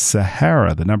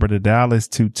Sahara. The number to dial is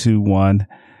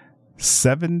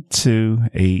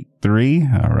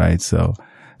 221-7283. All right. So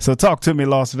talk to me,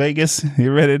 Las Vegas.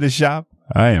 You ready to shop?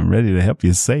 I am ready to help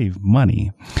you save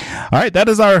money. All right. That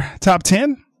is our top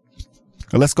 10.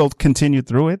 Let's go continue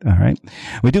through it. All right.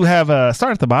 We do have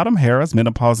start at the bottom. Harrah's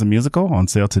Menopause the Musical on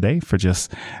sale today for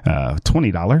just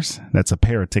 $20. That's a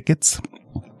pair of tickets.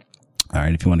 All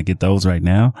right. If you want to get those right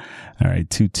now. All right.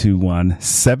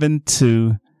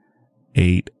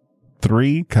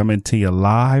 221-7283 coming to you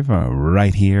live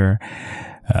right here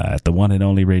at the one and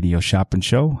only Radio Shopping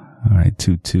Show. All right.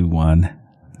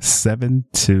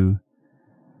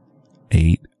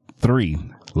 221-7283.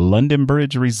 London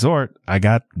Bridge Resort. I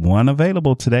got one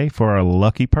available today for a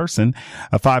lucky person.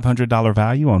 A $500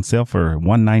 value on sale for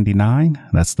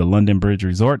 $199. That's the London Bridge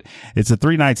Resort. It's a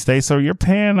 3-night stay, so you're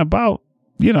paying about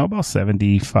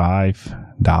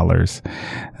 $75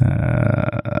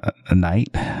 a night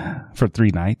for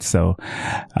 3 nights. So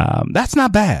that's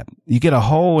not bad. You get a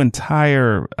whole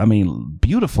entire,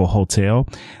 beautiful hotel.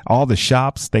 All the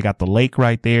shops, they got the lake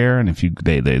right there. And if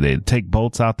they take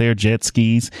boats out there, jet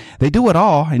skis, they do it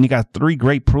all. And you got 3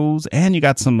 great pools, and you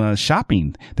got some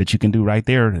shopping that you can do right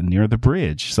there near the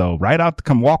bridge. So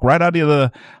walk right out of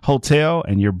the hotel,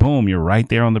 and you're right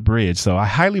there on the bridge. So I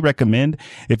highly recommend,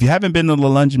 if you haven't been to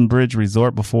the London Bridge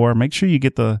Resort before, make sure you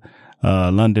get the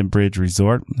London Bridge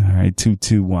Resort. All right,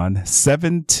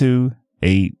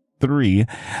 221-7283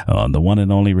 on the one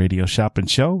and only Radio Shopping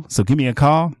Show. So give me a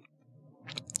call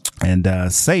and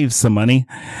save some money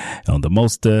on the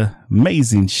most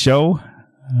amazing show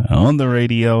on the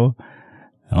radio,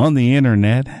 on the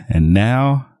internet, and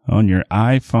now on your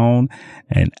iPhone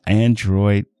and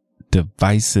Android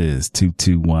devices.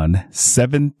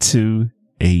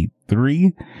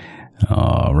 221-7283.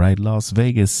 All right, Las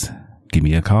Vegas, give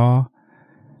me a call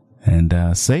and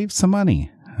save some money.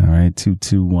 All right,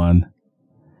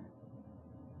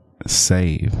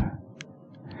 221-SAVE.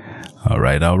 All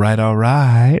right. And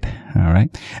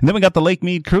then we got the Lake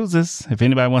Mead Cruises. If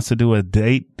anybody wants to do a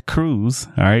date cruise,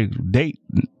 all right,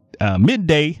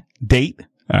 midday date,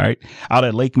 all right, out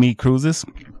at Lake Mead Cruises.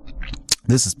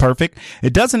 This is perfect.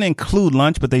 It doesn't include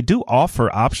lunch, but they do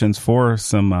offer options for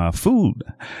some food.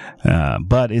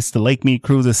 But it's the Lake Mead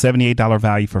Cruises, $78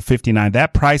 value for $59.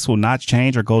 That price will not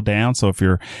change or go down. So if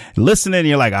you're listening and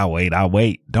you're like, I'll wait.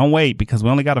 Don't wait, because we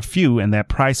only got a few, and that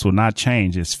price will not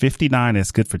change. It's $59.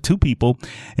 It's good for 2 people,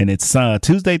 and it's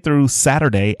Tuesday through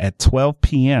Saturday at 12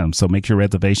 p.m. So make your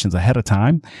reservations ahead of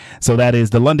time. So that is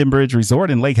the London Bridge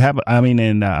Resort in Lake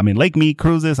Mead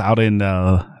Cruises out in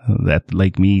that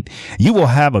Lake Mead. You will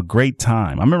have a great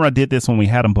time. I remember I did this when we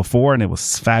had them before, and it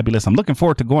was fabulous. I'm looking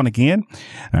forward to going again.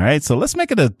 All right, so let's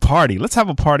make it a party. Let's have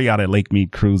a party out at Lake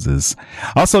Mead Cruises.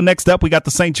 Also, next up, we got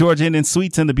the St. George Inn and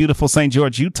Suites in the beautiful St.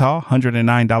 George, Utah.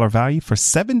 $109 value for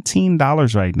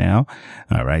 $17 right now.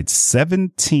 All right,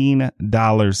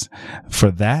 $17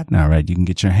 for that. All right, you can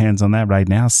get your hands on that right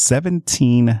now.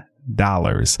 $17.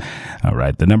 All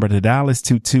right, the number to dial is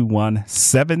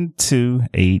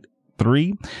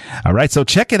 221-7283. All right, so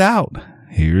check it out.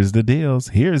 Here's the deals.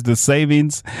 Here's the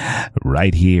savings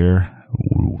right here,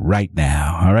 right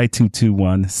now. All right,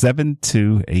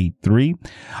 221-7283.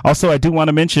 Also, I do want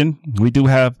to mention, we do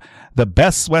have the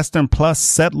Best Western Plus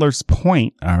Settlers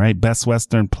Point. All right, Best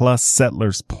Western Plus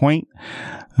Settlers Point.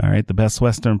 All right, the Best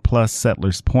Western Plus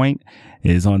Settlers Point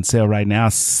is on sale right now.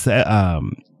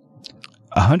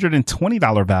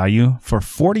 $120 value for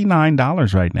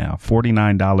 $49 right now.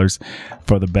 $49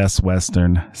 for the Best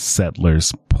Western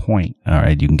Settlers Point. All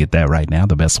right, you can get that right now.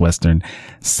 The Best Western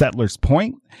Settlers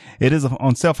Point. It is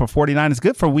on sale for $49. It's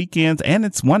good for weekends, and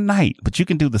it's one night, but you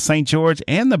can do the St. George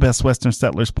and the Best Western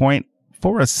Settlers Point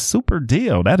for a super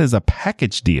deal. That is a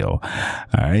package deal.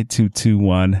 All right,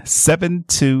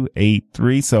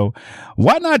 221-7283. So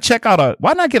why not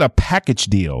get a package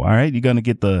deal? All right, you're going to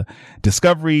get the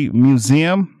Discovery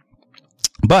Museum,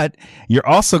 but you're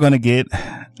also going to get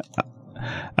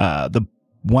the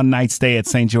 1-night stay at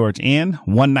St. George Inn,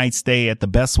 1-night stay at the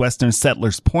Best Western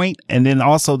Settlers Point, and then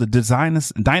also the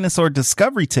Dinosaur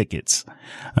Discovery tickets.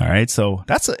 All right, so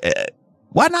that's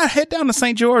why not head down to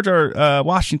St. George or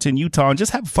Washington, Utah, and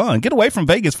just have fun? Get away from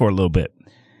Vegas for a little bit.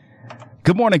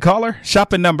 Good morning, caller.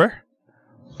 Shopping number.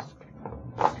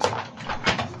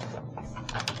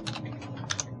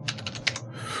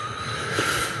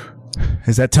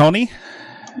 Is that Tony?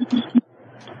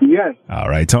 Yes. All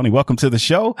right, Tony, welcome to the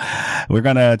show. We're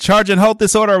going to charge and hold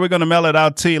this order, or we're going to mail it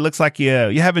out to you. Looks like you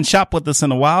haven't shopped with us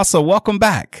in a while, so welcome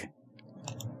back.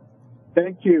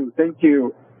 Thank you.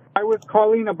 I was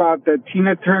calling about the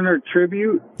Tina Turner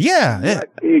tribute. Yeah.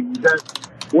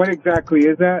 What exactly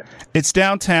is that? It's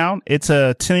downtown. It's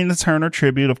a Tina Turner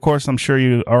tribute. Of course, I'm sure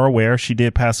you are aware she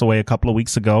did pass away a couple of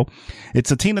weeks ago.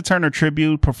 It's a Tina Turner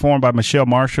tribute performed by Michelle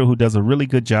Marshall, who does a really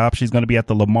good job. She's going to be at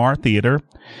the Lamar Theater.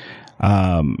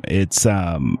 It's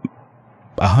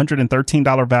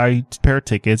 $113 value pair of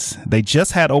tickets. They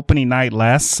just had opening night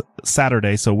last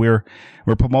Saturday, so we're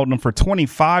promoting them for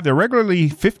 $25. They're regularly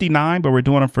 $59, but we're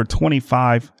doing them for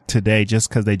 $25 today just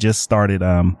because they just started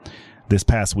this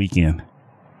past weekend.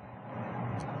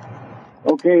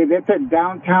 Okay, that's at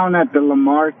downtown at the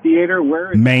Lamar Theater.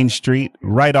 Where is Main Street,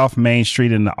 right off Main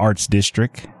Street in the Arts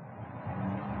District.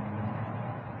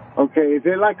 Okay, is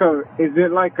it like a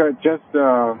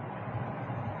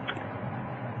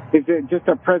Is it just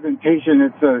a presentation?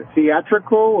 It's a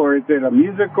theatrical, or is it a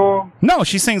musical? No,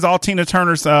 she sings all Tina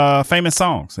Turner's famous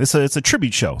songs. It's a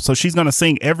tribute show. So she's going to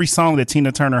sing every song that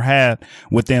Tina Turner had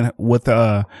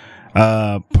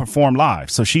perform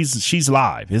live. So she's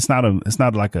live. It's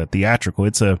not like a theatrical.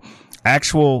 It's a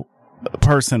actual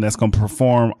person that's going to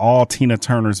perform all Tina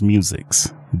Turner's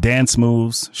musics, dance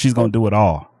moves. She's going to do it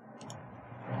all.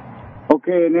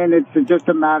 Okay, and then it's just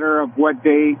a matter of what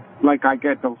day, like I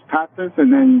get those passes,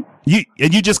 and then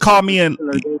you just call me and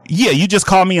you just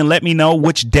call me and let me know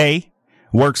which day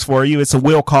works for you. It's a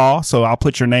will call, so I'll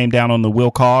put your name down on the will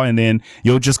call, and then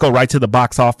you'll just go right to the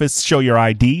box office, show your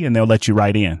ID, and they'll let you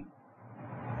right in.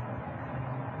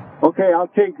 Okay,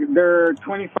 they're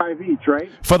 25 each, right?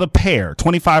 For the pair,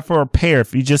 25 for a pair.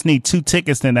 If you just need 2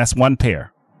 tickets, then that's 1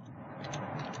 pair.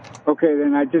 Okay,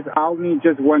 then I'll need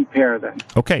just 1 pair then.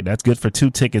 Okay, that's good for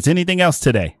 2 tickets. Anything else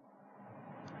today?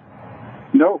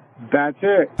 Nope, that's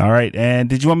it. All right, and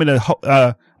did you want me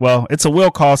to, well, it's a will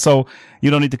call, so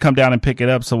you don't need to come down and pick it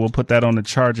up, so we'll put that on the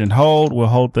charge and hold. We'll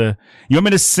hold you want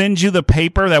me to send you the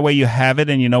paper? That way you have it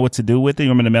and you know what to do with it. You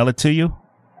want me to mail it to you?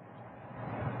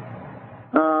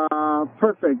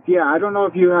 Perfect. Yeah, I don't know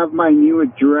if you have my new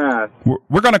address.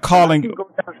 We're going to call and...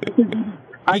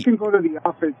 I can go to the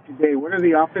office today. What are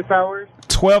the office hours?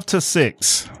 12 to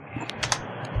 6.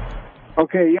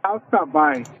 Okay, yeah, I'll stop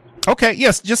by. Okay,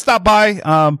 yes, just stop by,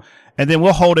 and then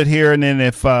we'll hold it here, and then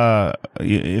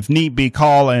if need be,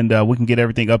 call, and we can get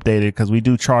everything updated, because we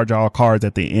do charge all cards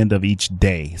at the end of each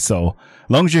day. So as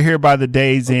long as you're here by the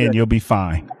day's end, you'll be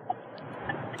fine.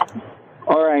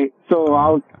 All right, so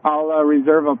I'll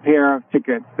reserve a pair of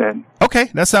tickets then.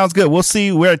 Okay, that sounds good. We'll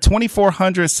see. We're at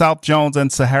 2400 South Jones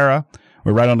and Sahara.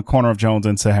 We're right on the corner of Jones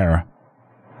and Sahara.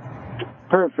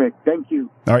 Perfect. Thank you.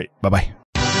 All right. Bye-bye.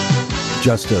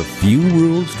 Just a few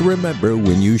rules to remember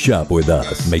when you shop with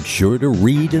us. Make sure to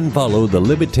read and follow the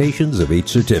limitations of each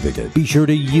certificate. Be sure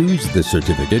to use the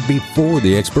certificate before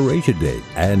the expiration date.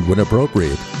 And when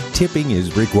appropriate, tipping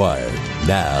is required.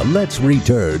 Now, let's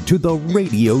return to the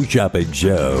Radio Shopping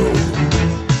Show.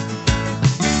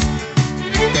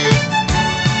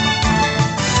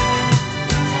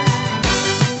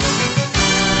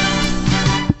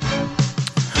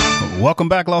 Welcome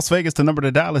back, Las Vegas. The number to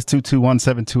dial is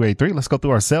 221-7283. Let's go through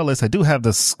our sale list. I do have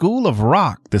the School of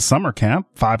Rock, the summer camp,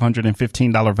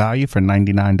 $515 value for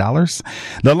 $99.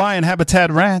 The Lion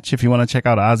Habitat Ranch, if you want to check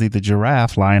out Ozzy the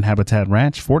Giraffe, Lion Habitat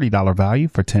Ranch, $40 value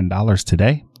for $10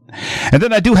 today. And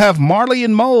then I do have Marley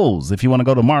and Moles. If you want to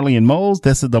go to Marley and Moles,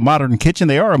 this is the Modern Kitchen.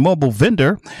 They are a mobile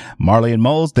vendor. Marley and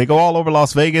Moles, they go all over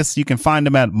Las Vegas. You can find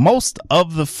them at most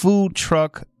of the food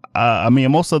truck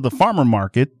most of the farmer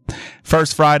market,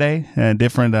 First Friday, and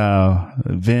different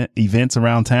events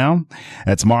around town.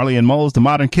 That's Marley and Moles, the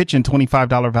Modern Kitchen,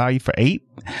 $25 value for $8.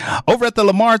 Over at the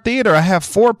Lamar Theater, I have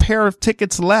 4 pair of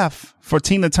tickets left for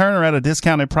Tina Turner at a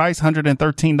discounted price,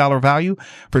 $113 value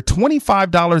for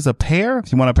 $25 a pair.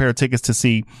 If you want a pair of tickets to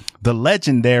see the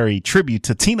legendary tribute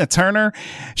to Tina Turner,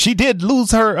 she did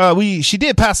lose her. She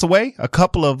did pass away a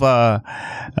couple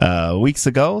of weeks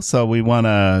ago, so we want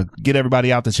to get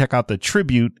everybody out to check out the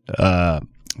tribute to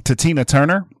Tina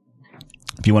Turner.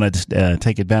 If you want to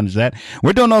take advantage of that,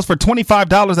 we're doing those for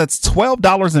 $25. That's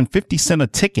 $12.50 a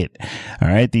ticket. All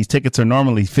right. These tickets are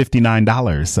normally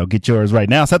 $59. So get yours right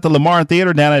now. It's at the Lamar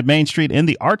Theater down at Main Street in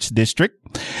the Arts District.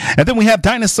 And then we have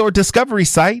Dinosaur Discovery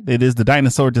Site. It is the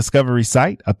Dinosaur Discovery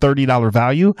Site, a $30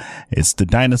 value. It's the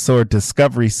Dinosaur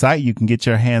Discovery Site. You can get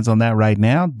your hands on that right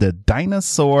now. The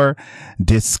Dinosaur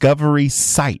Discovery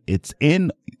Site. It's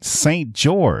in St.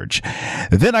 George.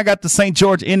 Then I got the St.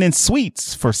 George Inn and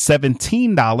Suites for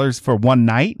 $17 for one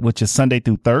night, which is Sunday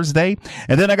through Thursday.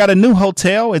 And then I got a new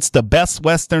hotel. It's the Best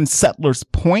Western Settlers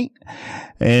Point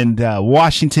in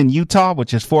Washington, Utah,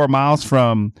 which is 4 miles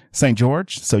from St.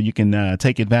 George. So you can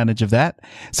take advantage of that.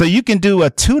 So you can do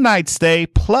a 2-night stay.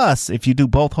 Plus, if you do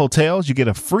both hotels, you get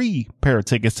a free pair of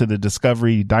tickets to the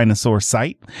Discovery Dinosaur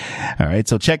site. All right.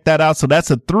 So check that out. So that's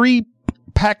a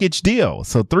 3-package deal.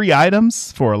 So 3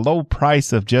 items for a low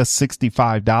price of just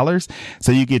 $65.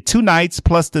 So you get 2 nights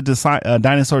plus the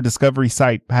Dinosaur Discovery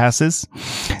Site passes.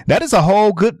 That is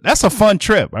that's a fun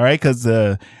trip. All right. Cause,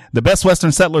 the Best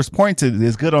Western Settlers Point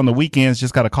is good on the weekends.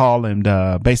 Just got to call and,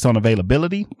 based on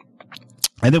availability.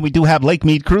 And then we do have Lake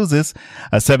Mead Cruises,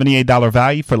 a $78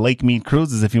 value for Lake Mead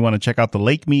Cruises. If you want to check out the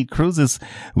Lake Mead Cruises,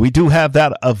 we do have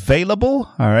that available.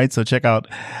 All right. So check out,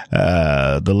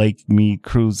 the Lake Mead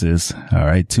Cruises. All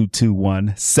right.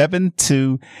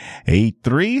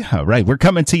 221-7283. All right. We're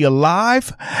coming to you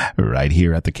live right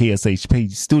here at the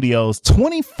KSHP Studios,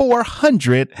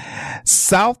 2400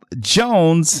 South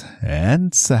Jones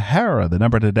and Sahara. The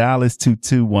number to dial is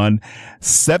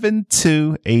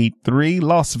 221-7283.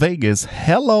 Las Vegas.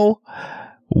 Hello.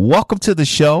 Welcome to the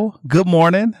show. Good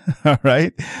morning. All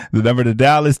right. The number to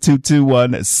dial is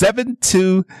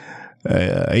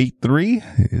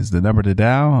 221-7283 is the number to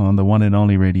dial on the one and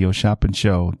only radio shopping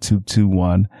show.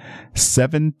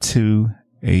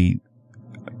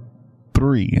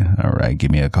 221-7283. All right.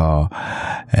 Give me a call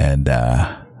and,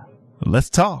 let's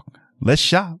talk. Let's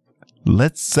shop.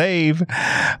 Let's save.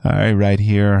 All right. Right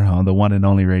here on the one and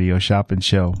only radio shopping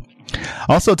show.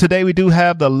 Also, today we do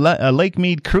have the Lake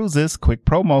Mead Cruises. Quick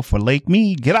promo for Lake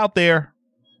Mead. Get out there.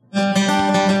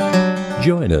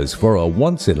 Join us for a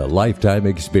once-in-a-lifetime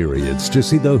experience to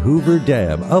see the Hoover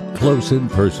Dam up close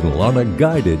and personal on a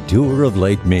guided tour of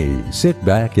Lake Mead. Sit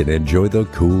back and enjoy the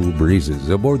cool breezes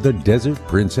aboard the Desert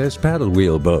Princess paddle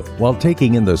wheel boat while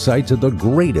taking in the sights of the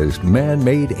greatest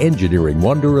man-made engineering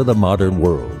wonder of the modern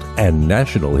world and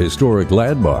National Historic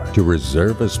Landmark. To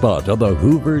reserve a spot on the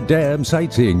Hoover Dam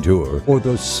sightseeing tour or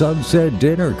the Sunset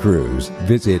Dinner Cruise,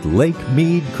 visit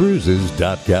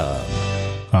LakeMeadCruises.com.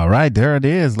 All right, there it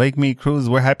is. Lake Mead Cruise.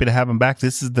 We're happy to have them back.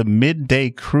 This is the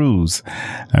midday cruise.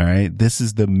 All right. This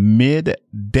is the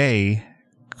midday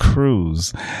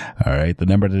cruise. All right. The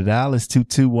number to dial is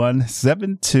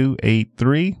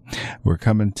 221-7283. We're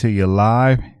coming to you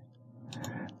live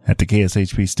at the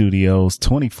KSHP Studios,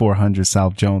 2400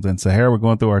 South Jones and Sahara. We're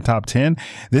going through our top 10.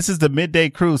 This is the midday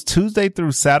cruise, Tuesday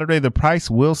through Saturday. The price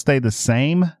will stay the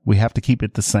same. We have to keep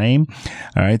it the same.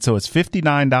 All right. So it's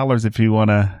 $59 if you want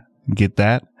to get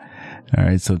that. All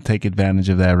right. So take advantage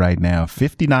of that right now.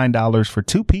 $59 for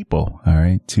two people. All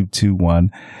right.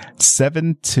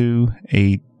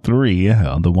 221-7283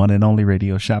 on the one and only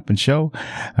radio shopping show.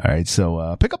 All right.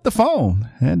 So, pick up the phone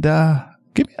and,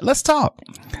 let's talk.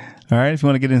 All right. If you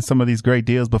want to get in some of these great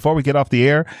deals before we get off the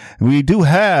air, we do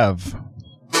have.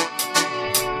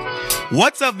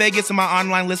 What's up, Vegas and my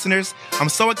online listeners? I'm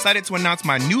so excited to announce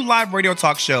my new live radio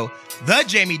talk show, The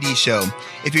Jamie D Show.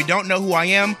 If you don't know who I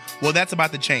am, well, that's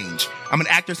about to change. I'm an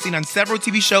actor seen on several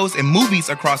TV shows and movies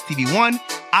across TV One,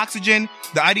 Oxygen,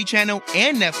 the ID channel,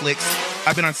 and Netflix.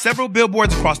 I've been on several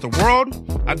billboards across the world.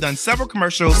 I've done several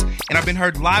commercials, and I've been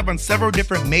heard live on several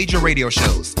different major radio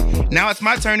shows. Now it's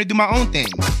my turn to do my own thing.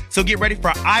 So get ready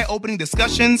for eye-opening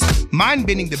discussions,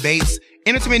 mind-bending debates,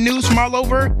 entertainment news from all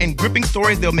over, and gripping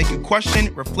stories that'll make you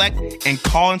question, reflect, and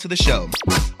call into the show.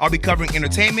 I'll be covering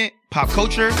entertainment, pop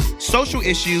culture, social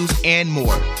issues, and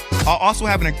more. I'll also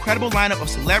have an incredible lineup of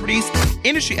celebrities,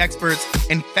 industry experts,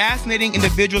 and fascinating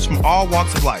individuals from all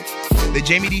walks of life. The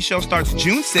Jamie D Show starts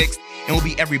June 6th and will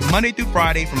be every Monday through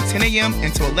Friday from 10 a.m.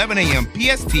 until 11 a.m.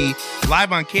 PST,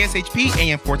 live on KSHP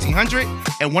AM 1400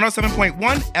 and 107.1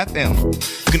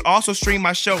 FM. You can also stream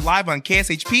my show live on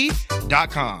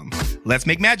KSHP.com. Let's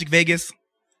make magic, Vegas.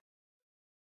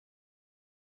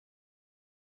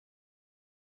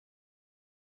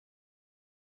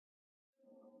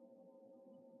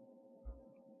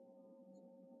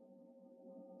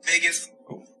 Vegas.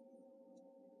 Cool.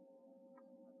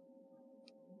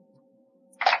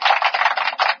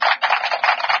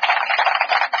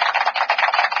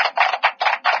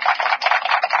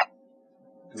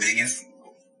 Vegas.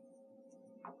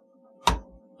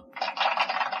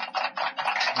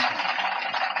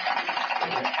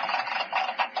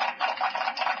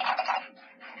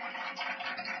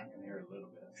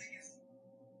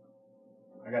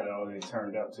 I got it already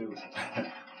turned up too.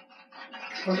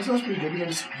 Oh, this sounds pretty good. We can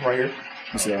just right here.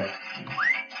 Let's see. Where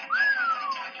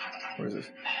is this?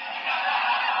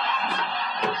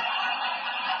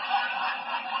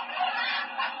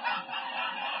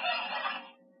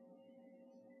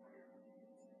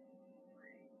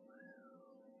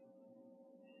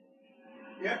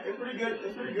 Yeah, it's pretty good.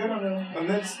 It's pretty good on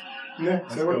this. Yeah,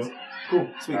 so it works. Cool.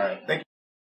 Sweet. All right. Thank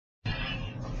you.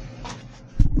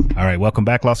 All right, welcome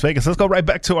back, Las Vegas. Let's go right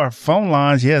back to our phone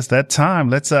lines. Yes, that time.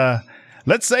 Let's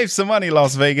save some money,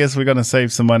 Las Vegas. We're going to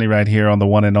save some money right here on the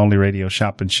one and only radio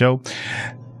shopping show.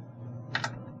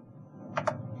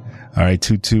 All right,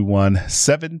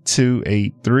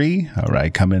 221-7283. All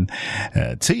right, coming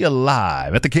to you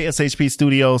live at the KSHP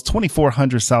Studios,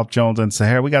 2400 South Jones and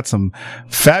Sahara. We got some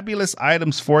fabulous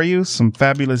items for you, some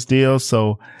fabulous deals.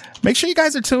 So make sure you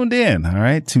guys are tuned in. All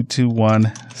right,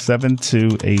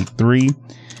 221-7283.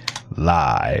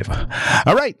 live.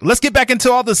 All right, let's get back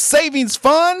into all the savings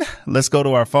fun. Let's go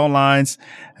to our phone lines.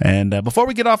 And before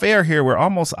we get off air here, we're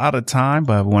almost out of time,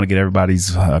 but we want to get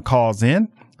everybody's calls in.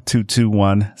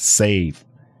 221-SAVE.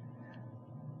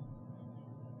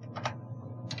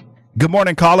 Good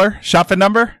morning, caller. Shopping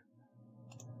number?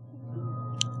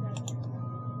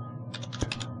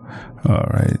 All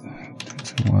right.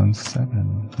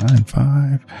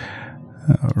 21795.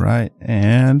 All right.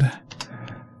 And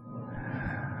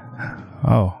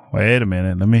oh, wait a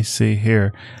minute. Let me see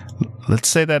here. Let's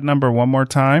say that number one more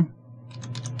time.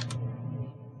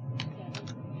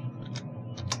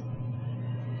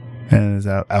 And is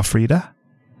that Alfreda?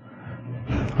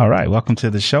 All right. Welcome to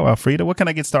the show, Alfreda. What can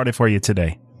I get started for you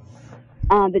today?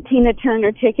 The Tina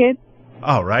Turner ticket.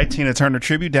 All right. Tina Turner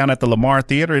tribute down at the Lamar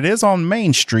Theater. It is on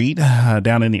Main Street,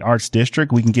 down in the Arts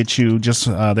District. We can get you just,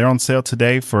 they're on sale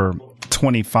today for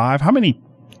 $25. How many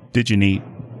did you need?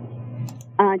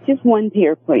 Just one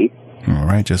pair, please. All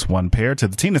right. Just one pair to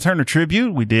the Tina Turner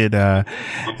tribute. We did,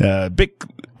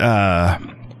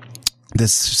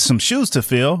 there's some shoes to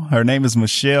fill. Her name is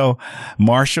Michelle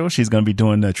Marshall. She's going to be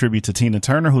doing a tribute to Tina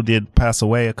Turner, who did pass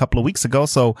away a couple of weeks ago.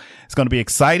 So it's going to be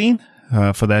exciting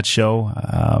for that show.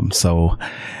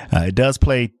 It does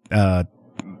play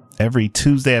every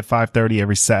Tuesday at 5:30,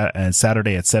 every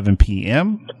Saturday at 7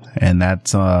 p.m. And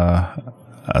that's on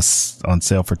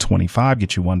sale for $25.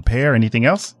 Get you one pair. Anything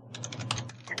else?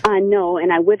 No,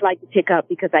 and I would like to pick up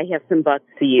because I have some bucks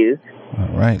to use. All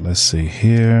right. Let's see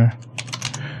here.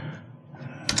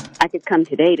 I could come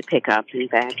today to pick up, in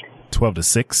fact. 12 to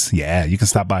 6. Yeah, you can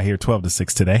stop by here 12 to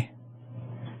 6 today.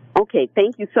 Okay,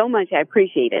 thank you so much. I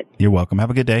appreciate it. You're welcome. Have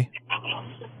a good day.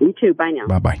 You too. Bye now.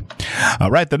 Bye-bye. All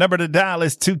right. The number to dial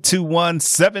is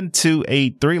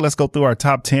 221-7283. Let's go through our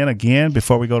top 10 again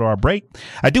before we go to our break.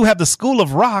 I do have the School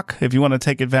of Rock. If you want to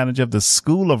take advantage of the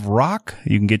School of Rock,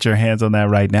 you can get your hands on that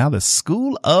right now. The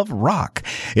School of Rock.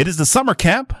 It is the summer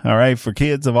camp. All right. For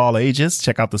kids of all ages.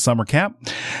 Check out the summer camp.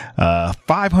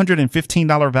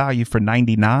 $515 value for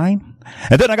 $99.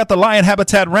 And then I got the Lion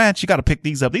Habitat Ranch. You got to pick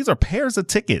these up. These are pairs of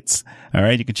tickets. All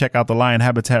right. You can check out the Lion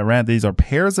Habitat Ranch. These are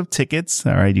pairs of tickets.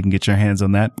 All right. You can get your hands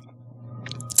on that.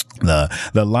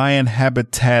 The Lion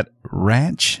Habitat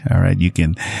Ranch. All right. You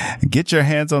can get your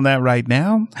hands on that right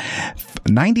now.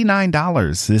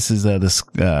 $99. This is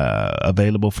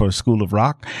available for School of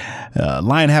Rock.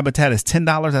 Lion Habitat is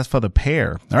 $10. That's for the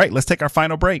pair. All right. Let's take our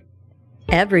final break.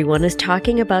 Everyone is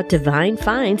talking about Divine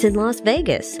Finds in Las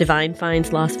Vegas. Divine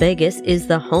Finds Las Vegas is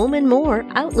the Home and More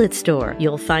outlet store.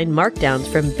 You'll find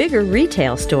markdowns from bigger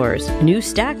retail stores. New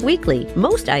stack weekly.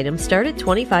 Most items start at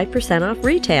 25% off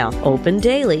retail. Open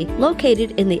daily.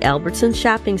 Located in the Albertson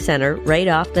Shopping Center right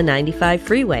off the 95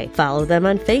 freeway. Follow them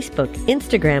on Facebook,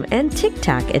 Instagram, and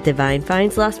TikTok at Divine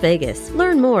Finds Las Vegas.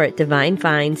 Learn more at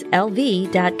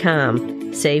divinefindslv.com.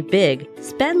 Save big,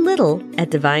 spend little at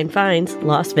Divine Finds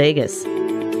Las Vegas.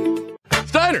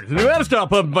 Steiner's, the Nevada style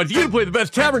pub, invites you to play the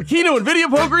best tavern, keno, and video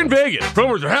poker in Vegas.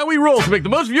 Promos are how we roll, so make the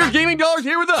most of your gaming dollars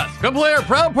here with us. Come play our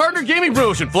proud partner gaming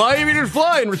promotion, Fly Aviators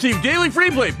Fly, and receive daily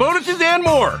free play, bonuses, and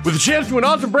more. With a chance to win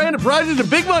awesome brand of prizes and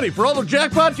big money for all the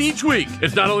jackpots each week.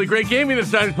 It's not only great gaming that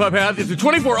Steiner's Pub has, it's the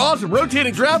 24 awesome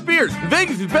rotating draft beers, and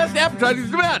Vegas' best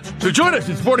appetizers to match. So join us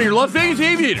in supporting your Las Vegas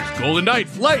Aviators, Golden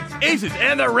Knights, Lights, Aces,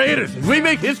 and the Raiders as we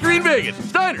make history in Vegas.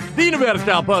 Steiner's, the Nevada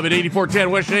style pub at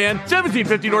 8410 West Cheyenne,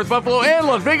 1750 North Buffalo, and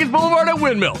Las Vegas Boulevard at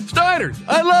Windmill. Steiner's,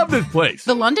 I love this place.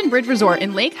 The London Bridge Resort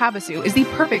in Lake Havasu is the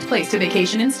perfect place to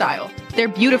vacation in style. Their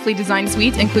beautifully designed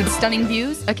suites include stunning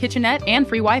views, a kitchenette, and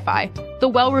free Wi-Fi. The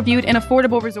well-reviewed and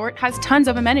affordable resort has tons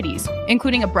of amenities,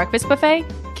 including a breakfast buffet,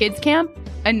 kids camp,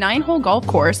 a 9-hole golf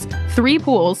course, 3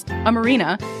 pools, a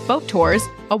marina, boat tours,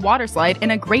 a water slide,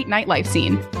 and a great nightlife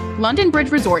scene. London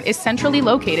Bridge Resort is centrally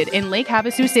located in Lake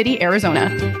Havasu City,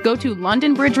 Arizona. Go to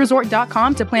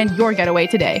londonbridgeresort.com to plan your getaway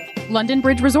today. London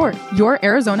Bridge Resort, your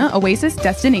Arizona oasis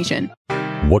destination.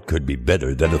 What could be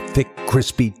better than a thick,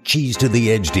 crispy,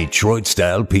 cheese-to-the-edge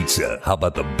Detroit-style pizza? How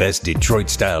about the best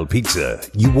Detroit-style pizza?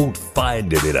 You won't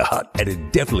find it in a hut, and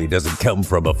it definitely doesn't come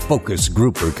from a focus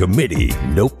group or committee.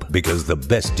 Nope, because the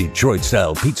best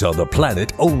Detroit-style pizza on the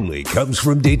planet only comes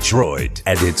from Detroit,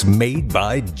 and it's made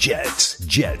by Jets.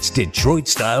 Jets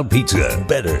Detroit-style pizza.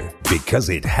 Better because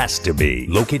it has to be.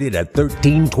 Located at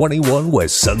 1321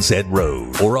 West Sunset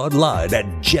Road, or online at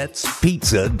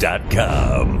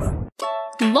jetspizza.com.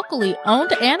 Locally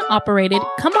owned and operated,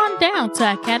 come on down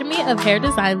to Academy of Hair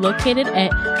Design located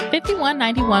at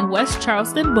 5191 West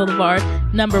Charleston Boulevard,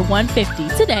 number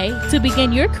 150 today to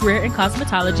begin your career in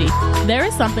cosmetology. There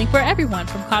is something for everyone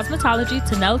from cosmetology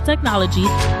to nail technology.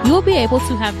 You will be able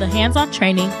to have the hands-on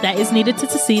training that is needed to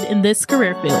succeed in this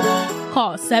career field.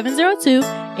 Call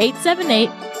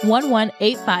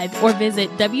 702-878-1185 or visit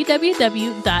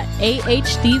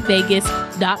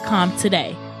www.ahdvegas.com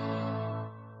today.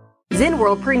 Zen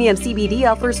World Premium CBD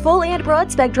offers full and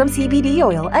broad spectrum CBD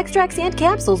oil, extracts, and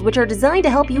capsules which are designed to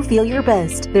help you feel your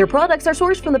best. Their products are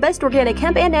sourced from the best organic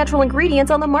hemp and natural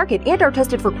ingredients on the market and are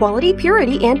tested for quality,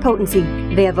 purity, and potency.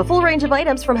 They have a full range of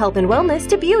items from health and wellness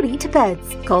to beauty to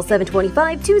pets. Call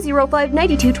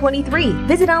 725-205-9223.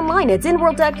 Visit online at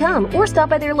zenworld.com or stop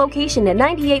by their location at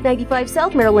 9895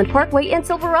 South Maryland Parkway and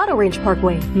Silverado Range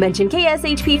Parkway. Mention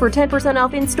KSHP for 10%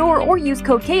 off in store or use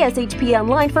code KSHP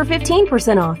online for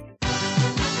 15% off.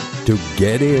 To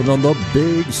get in on the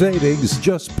big savings,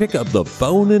 just pick up the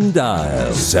phone and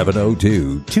dial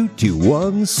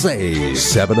 702-221-SAVE,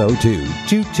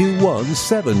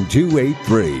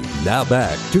 702-221-7283. Now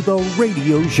back to the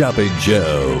Radio Shopping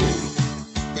Show.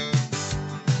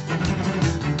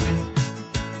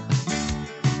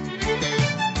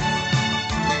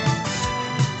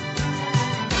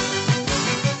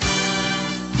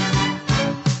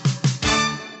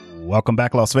 Welcome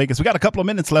back, Las Vegas. We got a couple of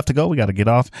minutes left to go. We got to get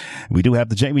off. We do have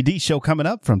the Jamie D show coming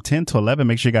up from 10 to 11.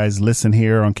 Make sure you guys listen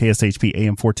here on KSHP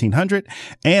AM 1400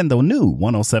 and the new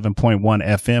 107.1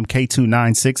 FM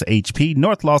K296HP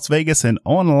North Las Vegas and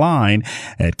online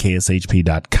at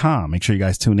KSHP.com. Make sure you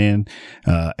guys tune in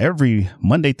every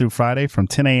Monday through Friday from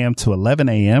 10 a.m. to 11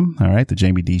 a.m. All right. The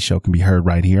Jamie D show can be heard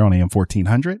right here on AM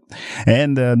 1400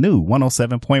 and the new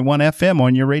 107.1 FM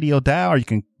on your radio dial, or you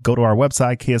can go to our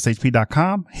website,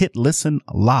 KSHP.com, hit listen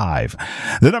live.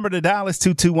 The number to dial is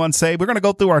 221-SAVE. We're going to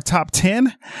go through our top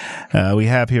 10 we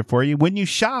have here for you. When you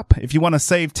shop, if you want to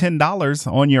save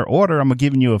 $10 on your order, I'm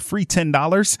giving you a free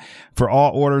 $10 for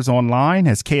all orders online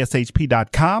as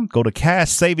KSHP.com. Go to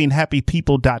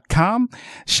cashsavinghappypeople.com.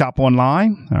 Shop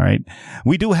online. All right.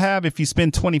 We do have, if you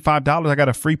spend $25, I got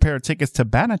a free pair of tickets to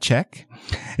Banachek.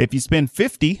 If you spend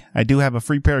 $50, I do have a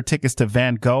free pair of tickets to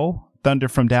Van Gogh, Thunder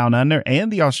from Down Under,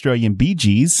 and the Australian Bee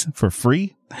Gees for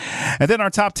free. And then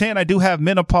our top 10, I do have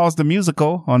Menopause the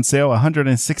Musical on sale,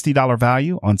 $160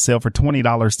 value, on sale for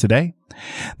 $20 today.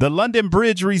 The London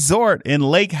Bridge Resort in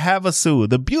Lake Havasu,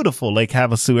 the beautiful Lake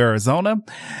Havasu, Arizona.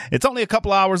 It's only a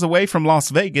couple hours away from Las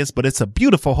Vegas, but it's a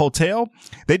beautiful hotel.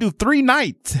 They do 3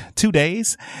 nights, 2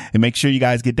 days, and make sure you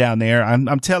guys get down there.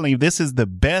 I'm telling you, this is the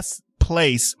best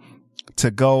place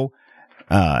to go.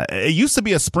 It used to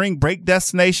be a spring break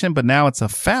destination, but now it's a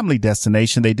family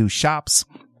destination. They do shops.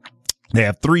 They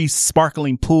have 3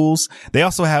 sparkling pools. They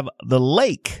also have the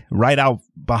lake right out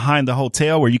behind the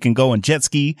hotel where you can go and jet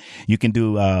ski. You can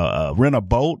do, rent a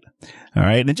boat. All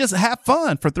right. And just have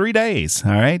fun for 3 days.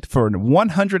 All right. For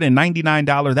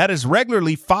 $199. That is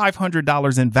regularly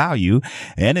 $500 in value,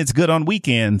 and it's good on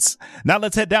weekends. Now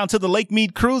let's head down to the Lake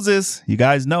Mead Cruises. You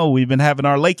guys know we've been having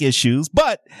our lake issues,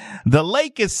 but the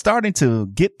lake is starting to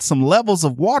get some levels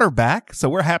of water back. So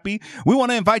we're happy. We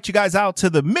want to invite you guys out to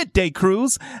the midday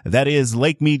cruise. That is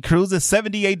Lake Mead Cruises,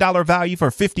 $78 value for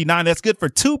 $59. That's good for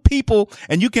 2 people,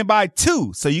 and you can buy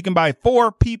 2. So you can buy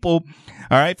 4 people.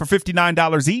 All right. For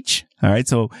 $59 each. All right.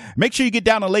 So make sure you get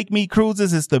down to Lake Mead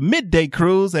Cruises. It's the midday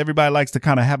cruise. Everybody likes to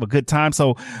kind of have a good time.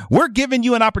 So we're giving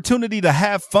you an opportunity to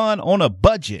have fun on a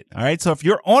budget. All right. So if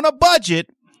you're on a budget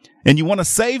and you want to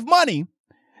save money,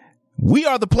 we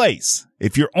are the place.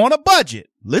 If you're on a budget,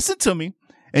 listen to me,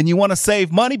 and you want to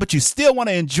save money, but you still want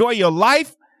to enjoy your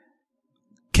life,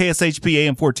 KSHP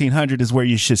AM 1400 is where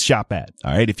you should shop at.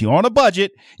 All right. If you're on a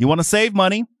budget, you want to save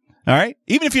money. All right.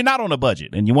 Even if you're not on a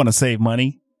budget and you want to save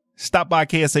money, stop by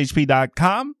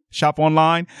KSHP.com, shop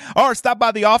online, or stop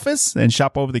by the office and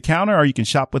shop over the counter, or you can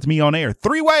shop with me on air.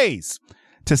 3 ways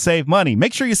to save money.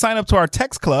 Make sure you sign up to our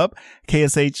text club,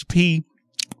 KSHP,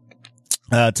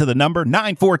 to the number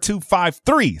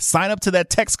 94253. Sign up to that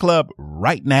text club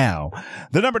right now.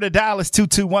 The number to dial is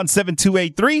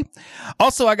 221-7283.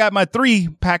 Also, I got my 3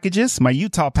 packages, my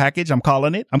Utah package. I'm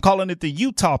calling it the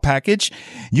Utah package.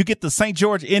 You get the St.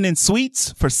 George Inn and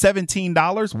Suites for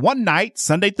 $17, 1 night,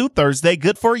 Sunday through Thursday,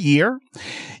 good for a year.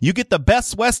 You get the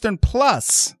Best Western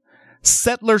Plus,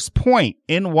 Settlers Point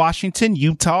in Washington,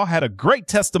 Utah. Had a great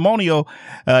testimonial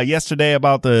yesterday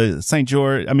about the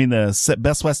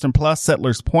Best Western Plus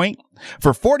Settlers Point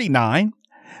for $49,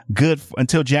 good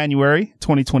until January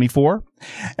 2024.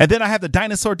 And then I have the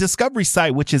Dinosaur Discovery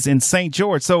Site, which is in St.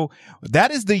 George. So that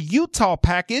is the Utah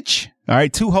package. All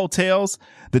right, 2 hotels,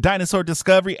 the Dinosaur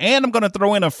Discovery, and I'm going to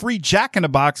throw in a free Jack in the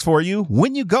Box for you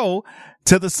when you go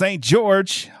to the St.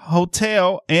 George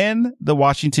Hotel in the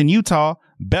Washington, Utah,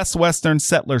 Best Western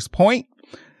Settlers Point.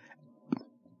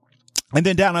 And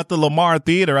then down at the Lamar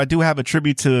Theater, I do have a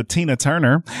tribute to Tina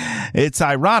Turner. It's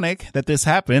ironic that this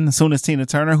happened as soon as Tina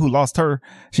Turner,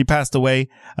 she passed away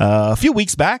a few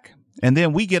weeks back. And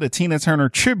then we get a Tina Turner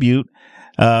tribute.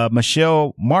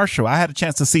 Michelle Marshall, I had a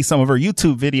chance to see some of her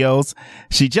YouTube videos.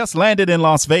 She just landed in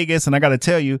Las Vegas, and I got to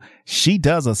tell you, she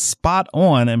does a spot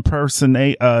on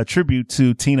tribute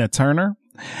to Tina Turner.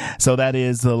 So that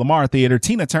is the Lamar Theater,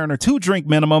 Tina Turner, 2-drink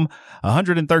minimum,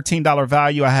 $113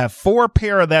 value. I have 4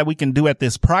 pair of that we can do at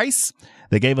this price.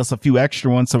 They gave us a few extra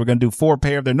ones, so we're going to do 4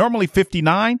 pair. They're normally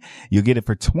 $59. You'll get it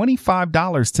for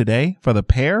 $25 today for the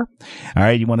pair. All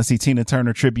right. You want to see Tina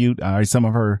Turner tribute, some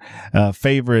of her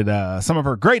some of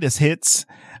her greatest hits.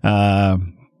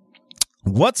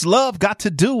 What's Love Got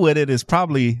to Do With It is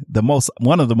probably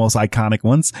one of the most iconic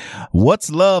ones.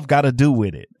 What's Love Got to Do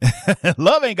With It?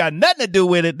 Love ain't got nothing to do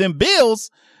with it. Them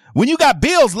bills, when you got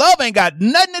bills, love ain't got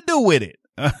nothing to do with it.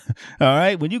 All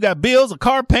right. When you got bills, a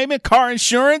car payment, car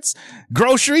insurance,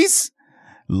 groceries,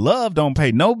 love don't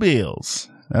pay no bills.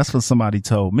 That's what somebody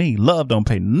told me. Love don't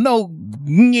pay no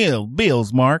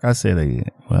bills, Mark. I said,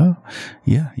 well,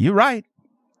 yeah, you're right.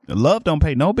 Love don't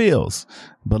pay no bills,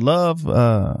 but love,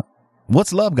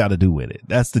 what's love got to do with it?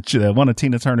 That's one of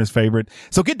Tina Turner's favorite.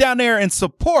 So get down there and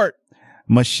support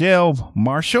Michelle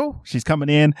Marshall. She's coming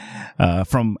in I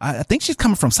think she's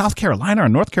coming from South Carolina or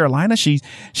North Carolina. She's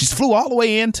flew all the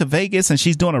way into Vegas, and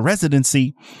she's doing a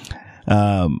residency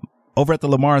over at the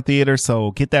Lamar Theater.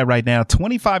 So get that right now.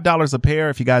 $25 a pair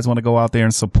if you guys want to go out there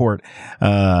and support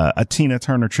a Tina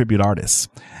Turner tribute artist.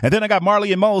 And then I got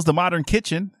Marley and Mo's The Modern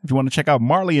Kitchen. If you want to check out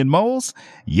Marley and Mo's,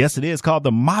 yes, it is called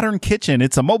The Modern Kitchen.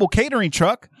 It's a mobile catering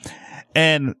truck,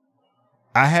 and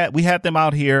we had them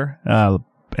out here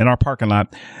in our parking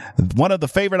lot. One of the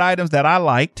favorite items that I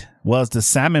liked was the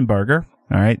salmon burger.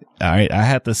 All right. I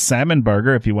had the salmon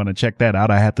burger. If you want to check that out,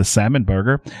 I had the salmon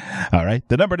burger. All right.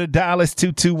 The number to dial is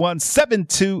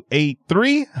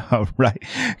 221-7283. All right.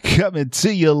 Coming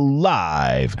to you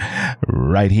live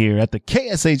right here at the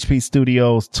KSHP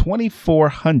Studios,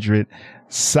 2400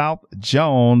 South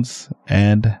Jones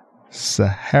and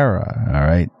Sahara. All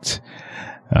right.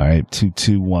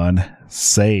 221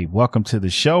 save. Welcome to the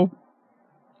show.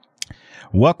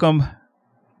 Welcome.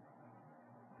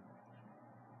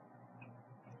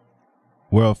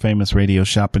 World famous radio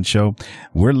shopping show.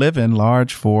 We're living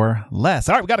large for less.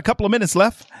 All right. We got a couple of minutes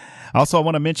left. Also, I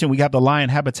want to mention we got the Lion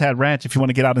Habitat Ranch. If you want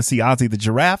to get out and see Ozzy the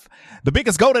Giraffe, the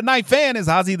biggest Golden Night fan is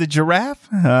Ozzy the Giraffe.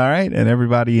 All right. And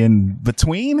everybody in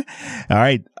between. All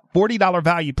right. $40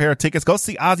 value pair of tickets. Go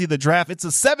see Ozzy the Giraffe. It's a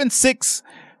 7'6"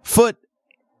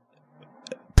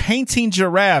 painting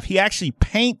giraffe. He actually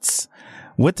paints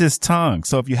with his tongue.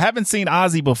 So if you haven't seen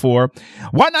Ozzy before,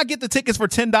 why not get the tickets for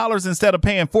 $10 instead of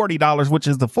paying $40, which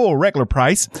is the full regular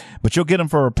price? But you'll get them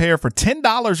for a pair for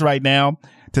 $10 right now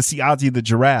to see Ozzy the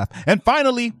Giraffe. And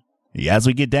finally, as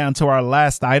we get down to our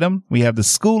last item, we have the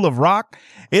School of Rock.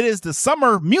 It is the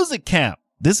summer music camp.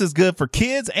 This is good for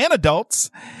kids and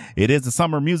adults. It is the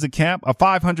summer music camp, a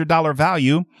 $500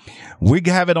 value. We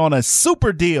have it on a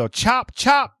super deal. Chop,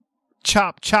 chop,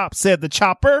 chop, chop, said the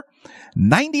chopper.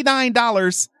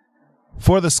 $99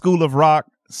 for the School of Rock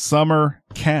summer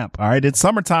camp. All right. It's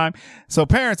summertime. So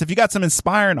parents, if you got some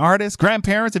inspiring artists,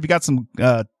 grandparents, if you got some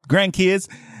grandkids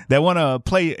that want to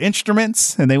play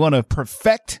instruments and they want to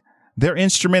perfect their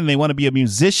instrument and they want to be a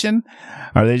musician,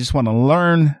 or they just want to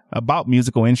learn about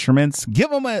musical instruments, give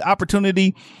them an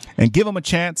opportunity and give them a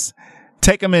chance.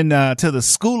 Take them in to the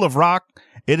School of Rock.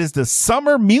 It is the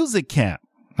summer music camp.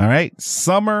 All right.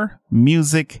 Summer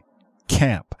music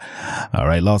camp. All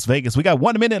right, Las Vegas. We got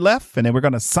 1 minute left, and then we're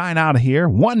going to sign out of here.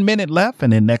 1 minute left.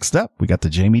 And then next up, we got the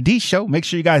Jamie D Show. Make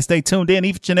sure you guys stay tuned in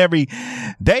each and every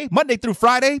day, Monday through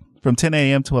Friday from 10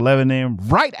 a.m. to 11 a.m.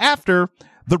 right after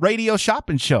the radio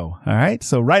shopping show. All right.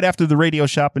 So right after the radio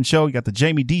shopping show, you got the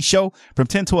Jamie D Show from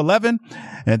 10 to 11.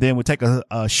 And then we'll take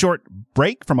a short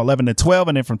break from 11 to 12.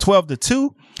 And then from 12 to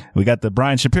 2, we got the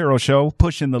Brian Shapiro Show,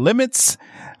 Pushing the Limits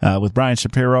with Brian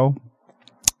Shapiro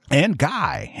and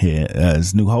Guy,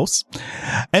 his new host.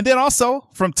 And then also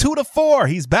from 2 to 4,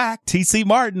 he's back. TC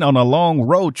Martin on a long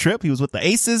road trip. He was with the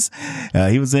Aces.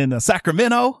 He was in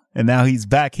Sacramento, and now he's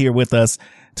back here with us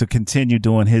to continue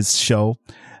doing his show.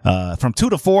 From 2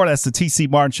 to 4, that's the TC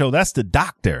Martin Show. That's the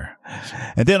Doctor.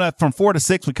 And then from 4 to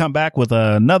 6, we come back with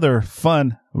another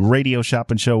fun radio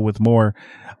shopping show with more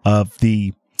of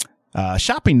the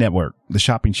shopping network, the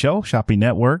shopping show, shopping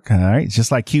network. All right.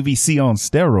 Just like QVC on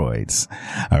steroids.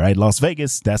 All right. Las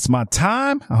Vegas. That's my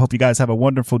time. I hope you guys have a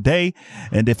wonderful day.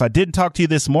 And if I didn't talk to you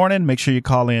this morning, make sure you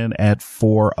call in at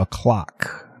 4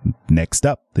 o'clock. Next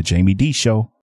up, the Jamie D Show.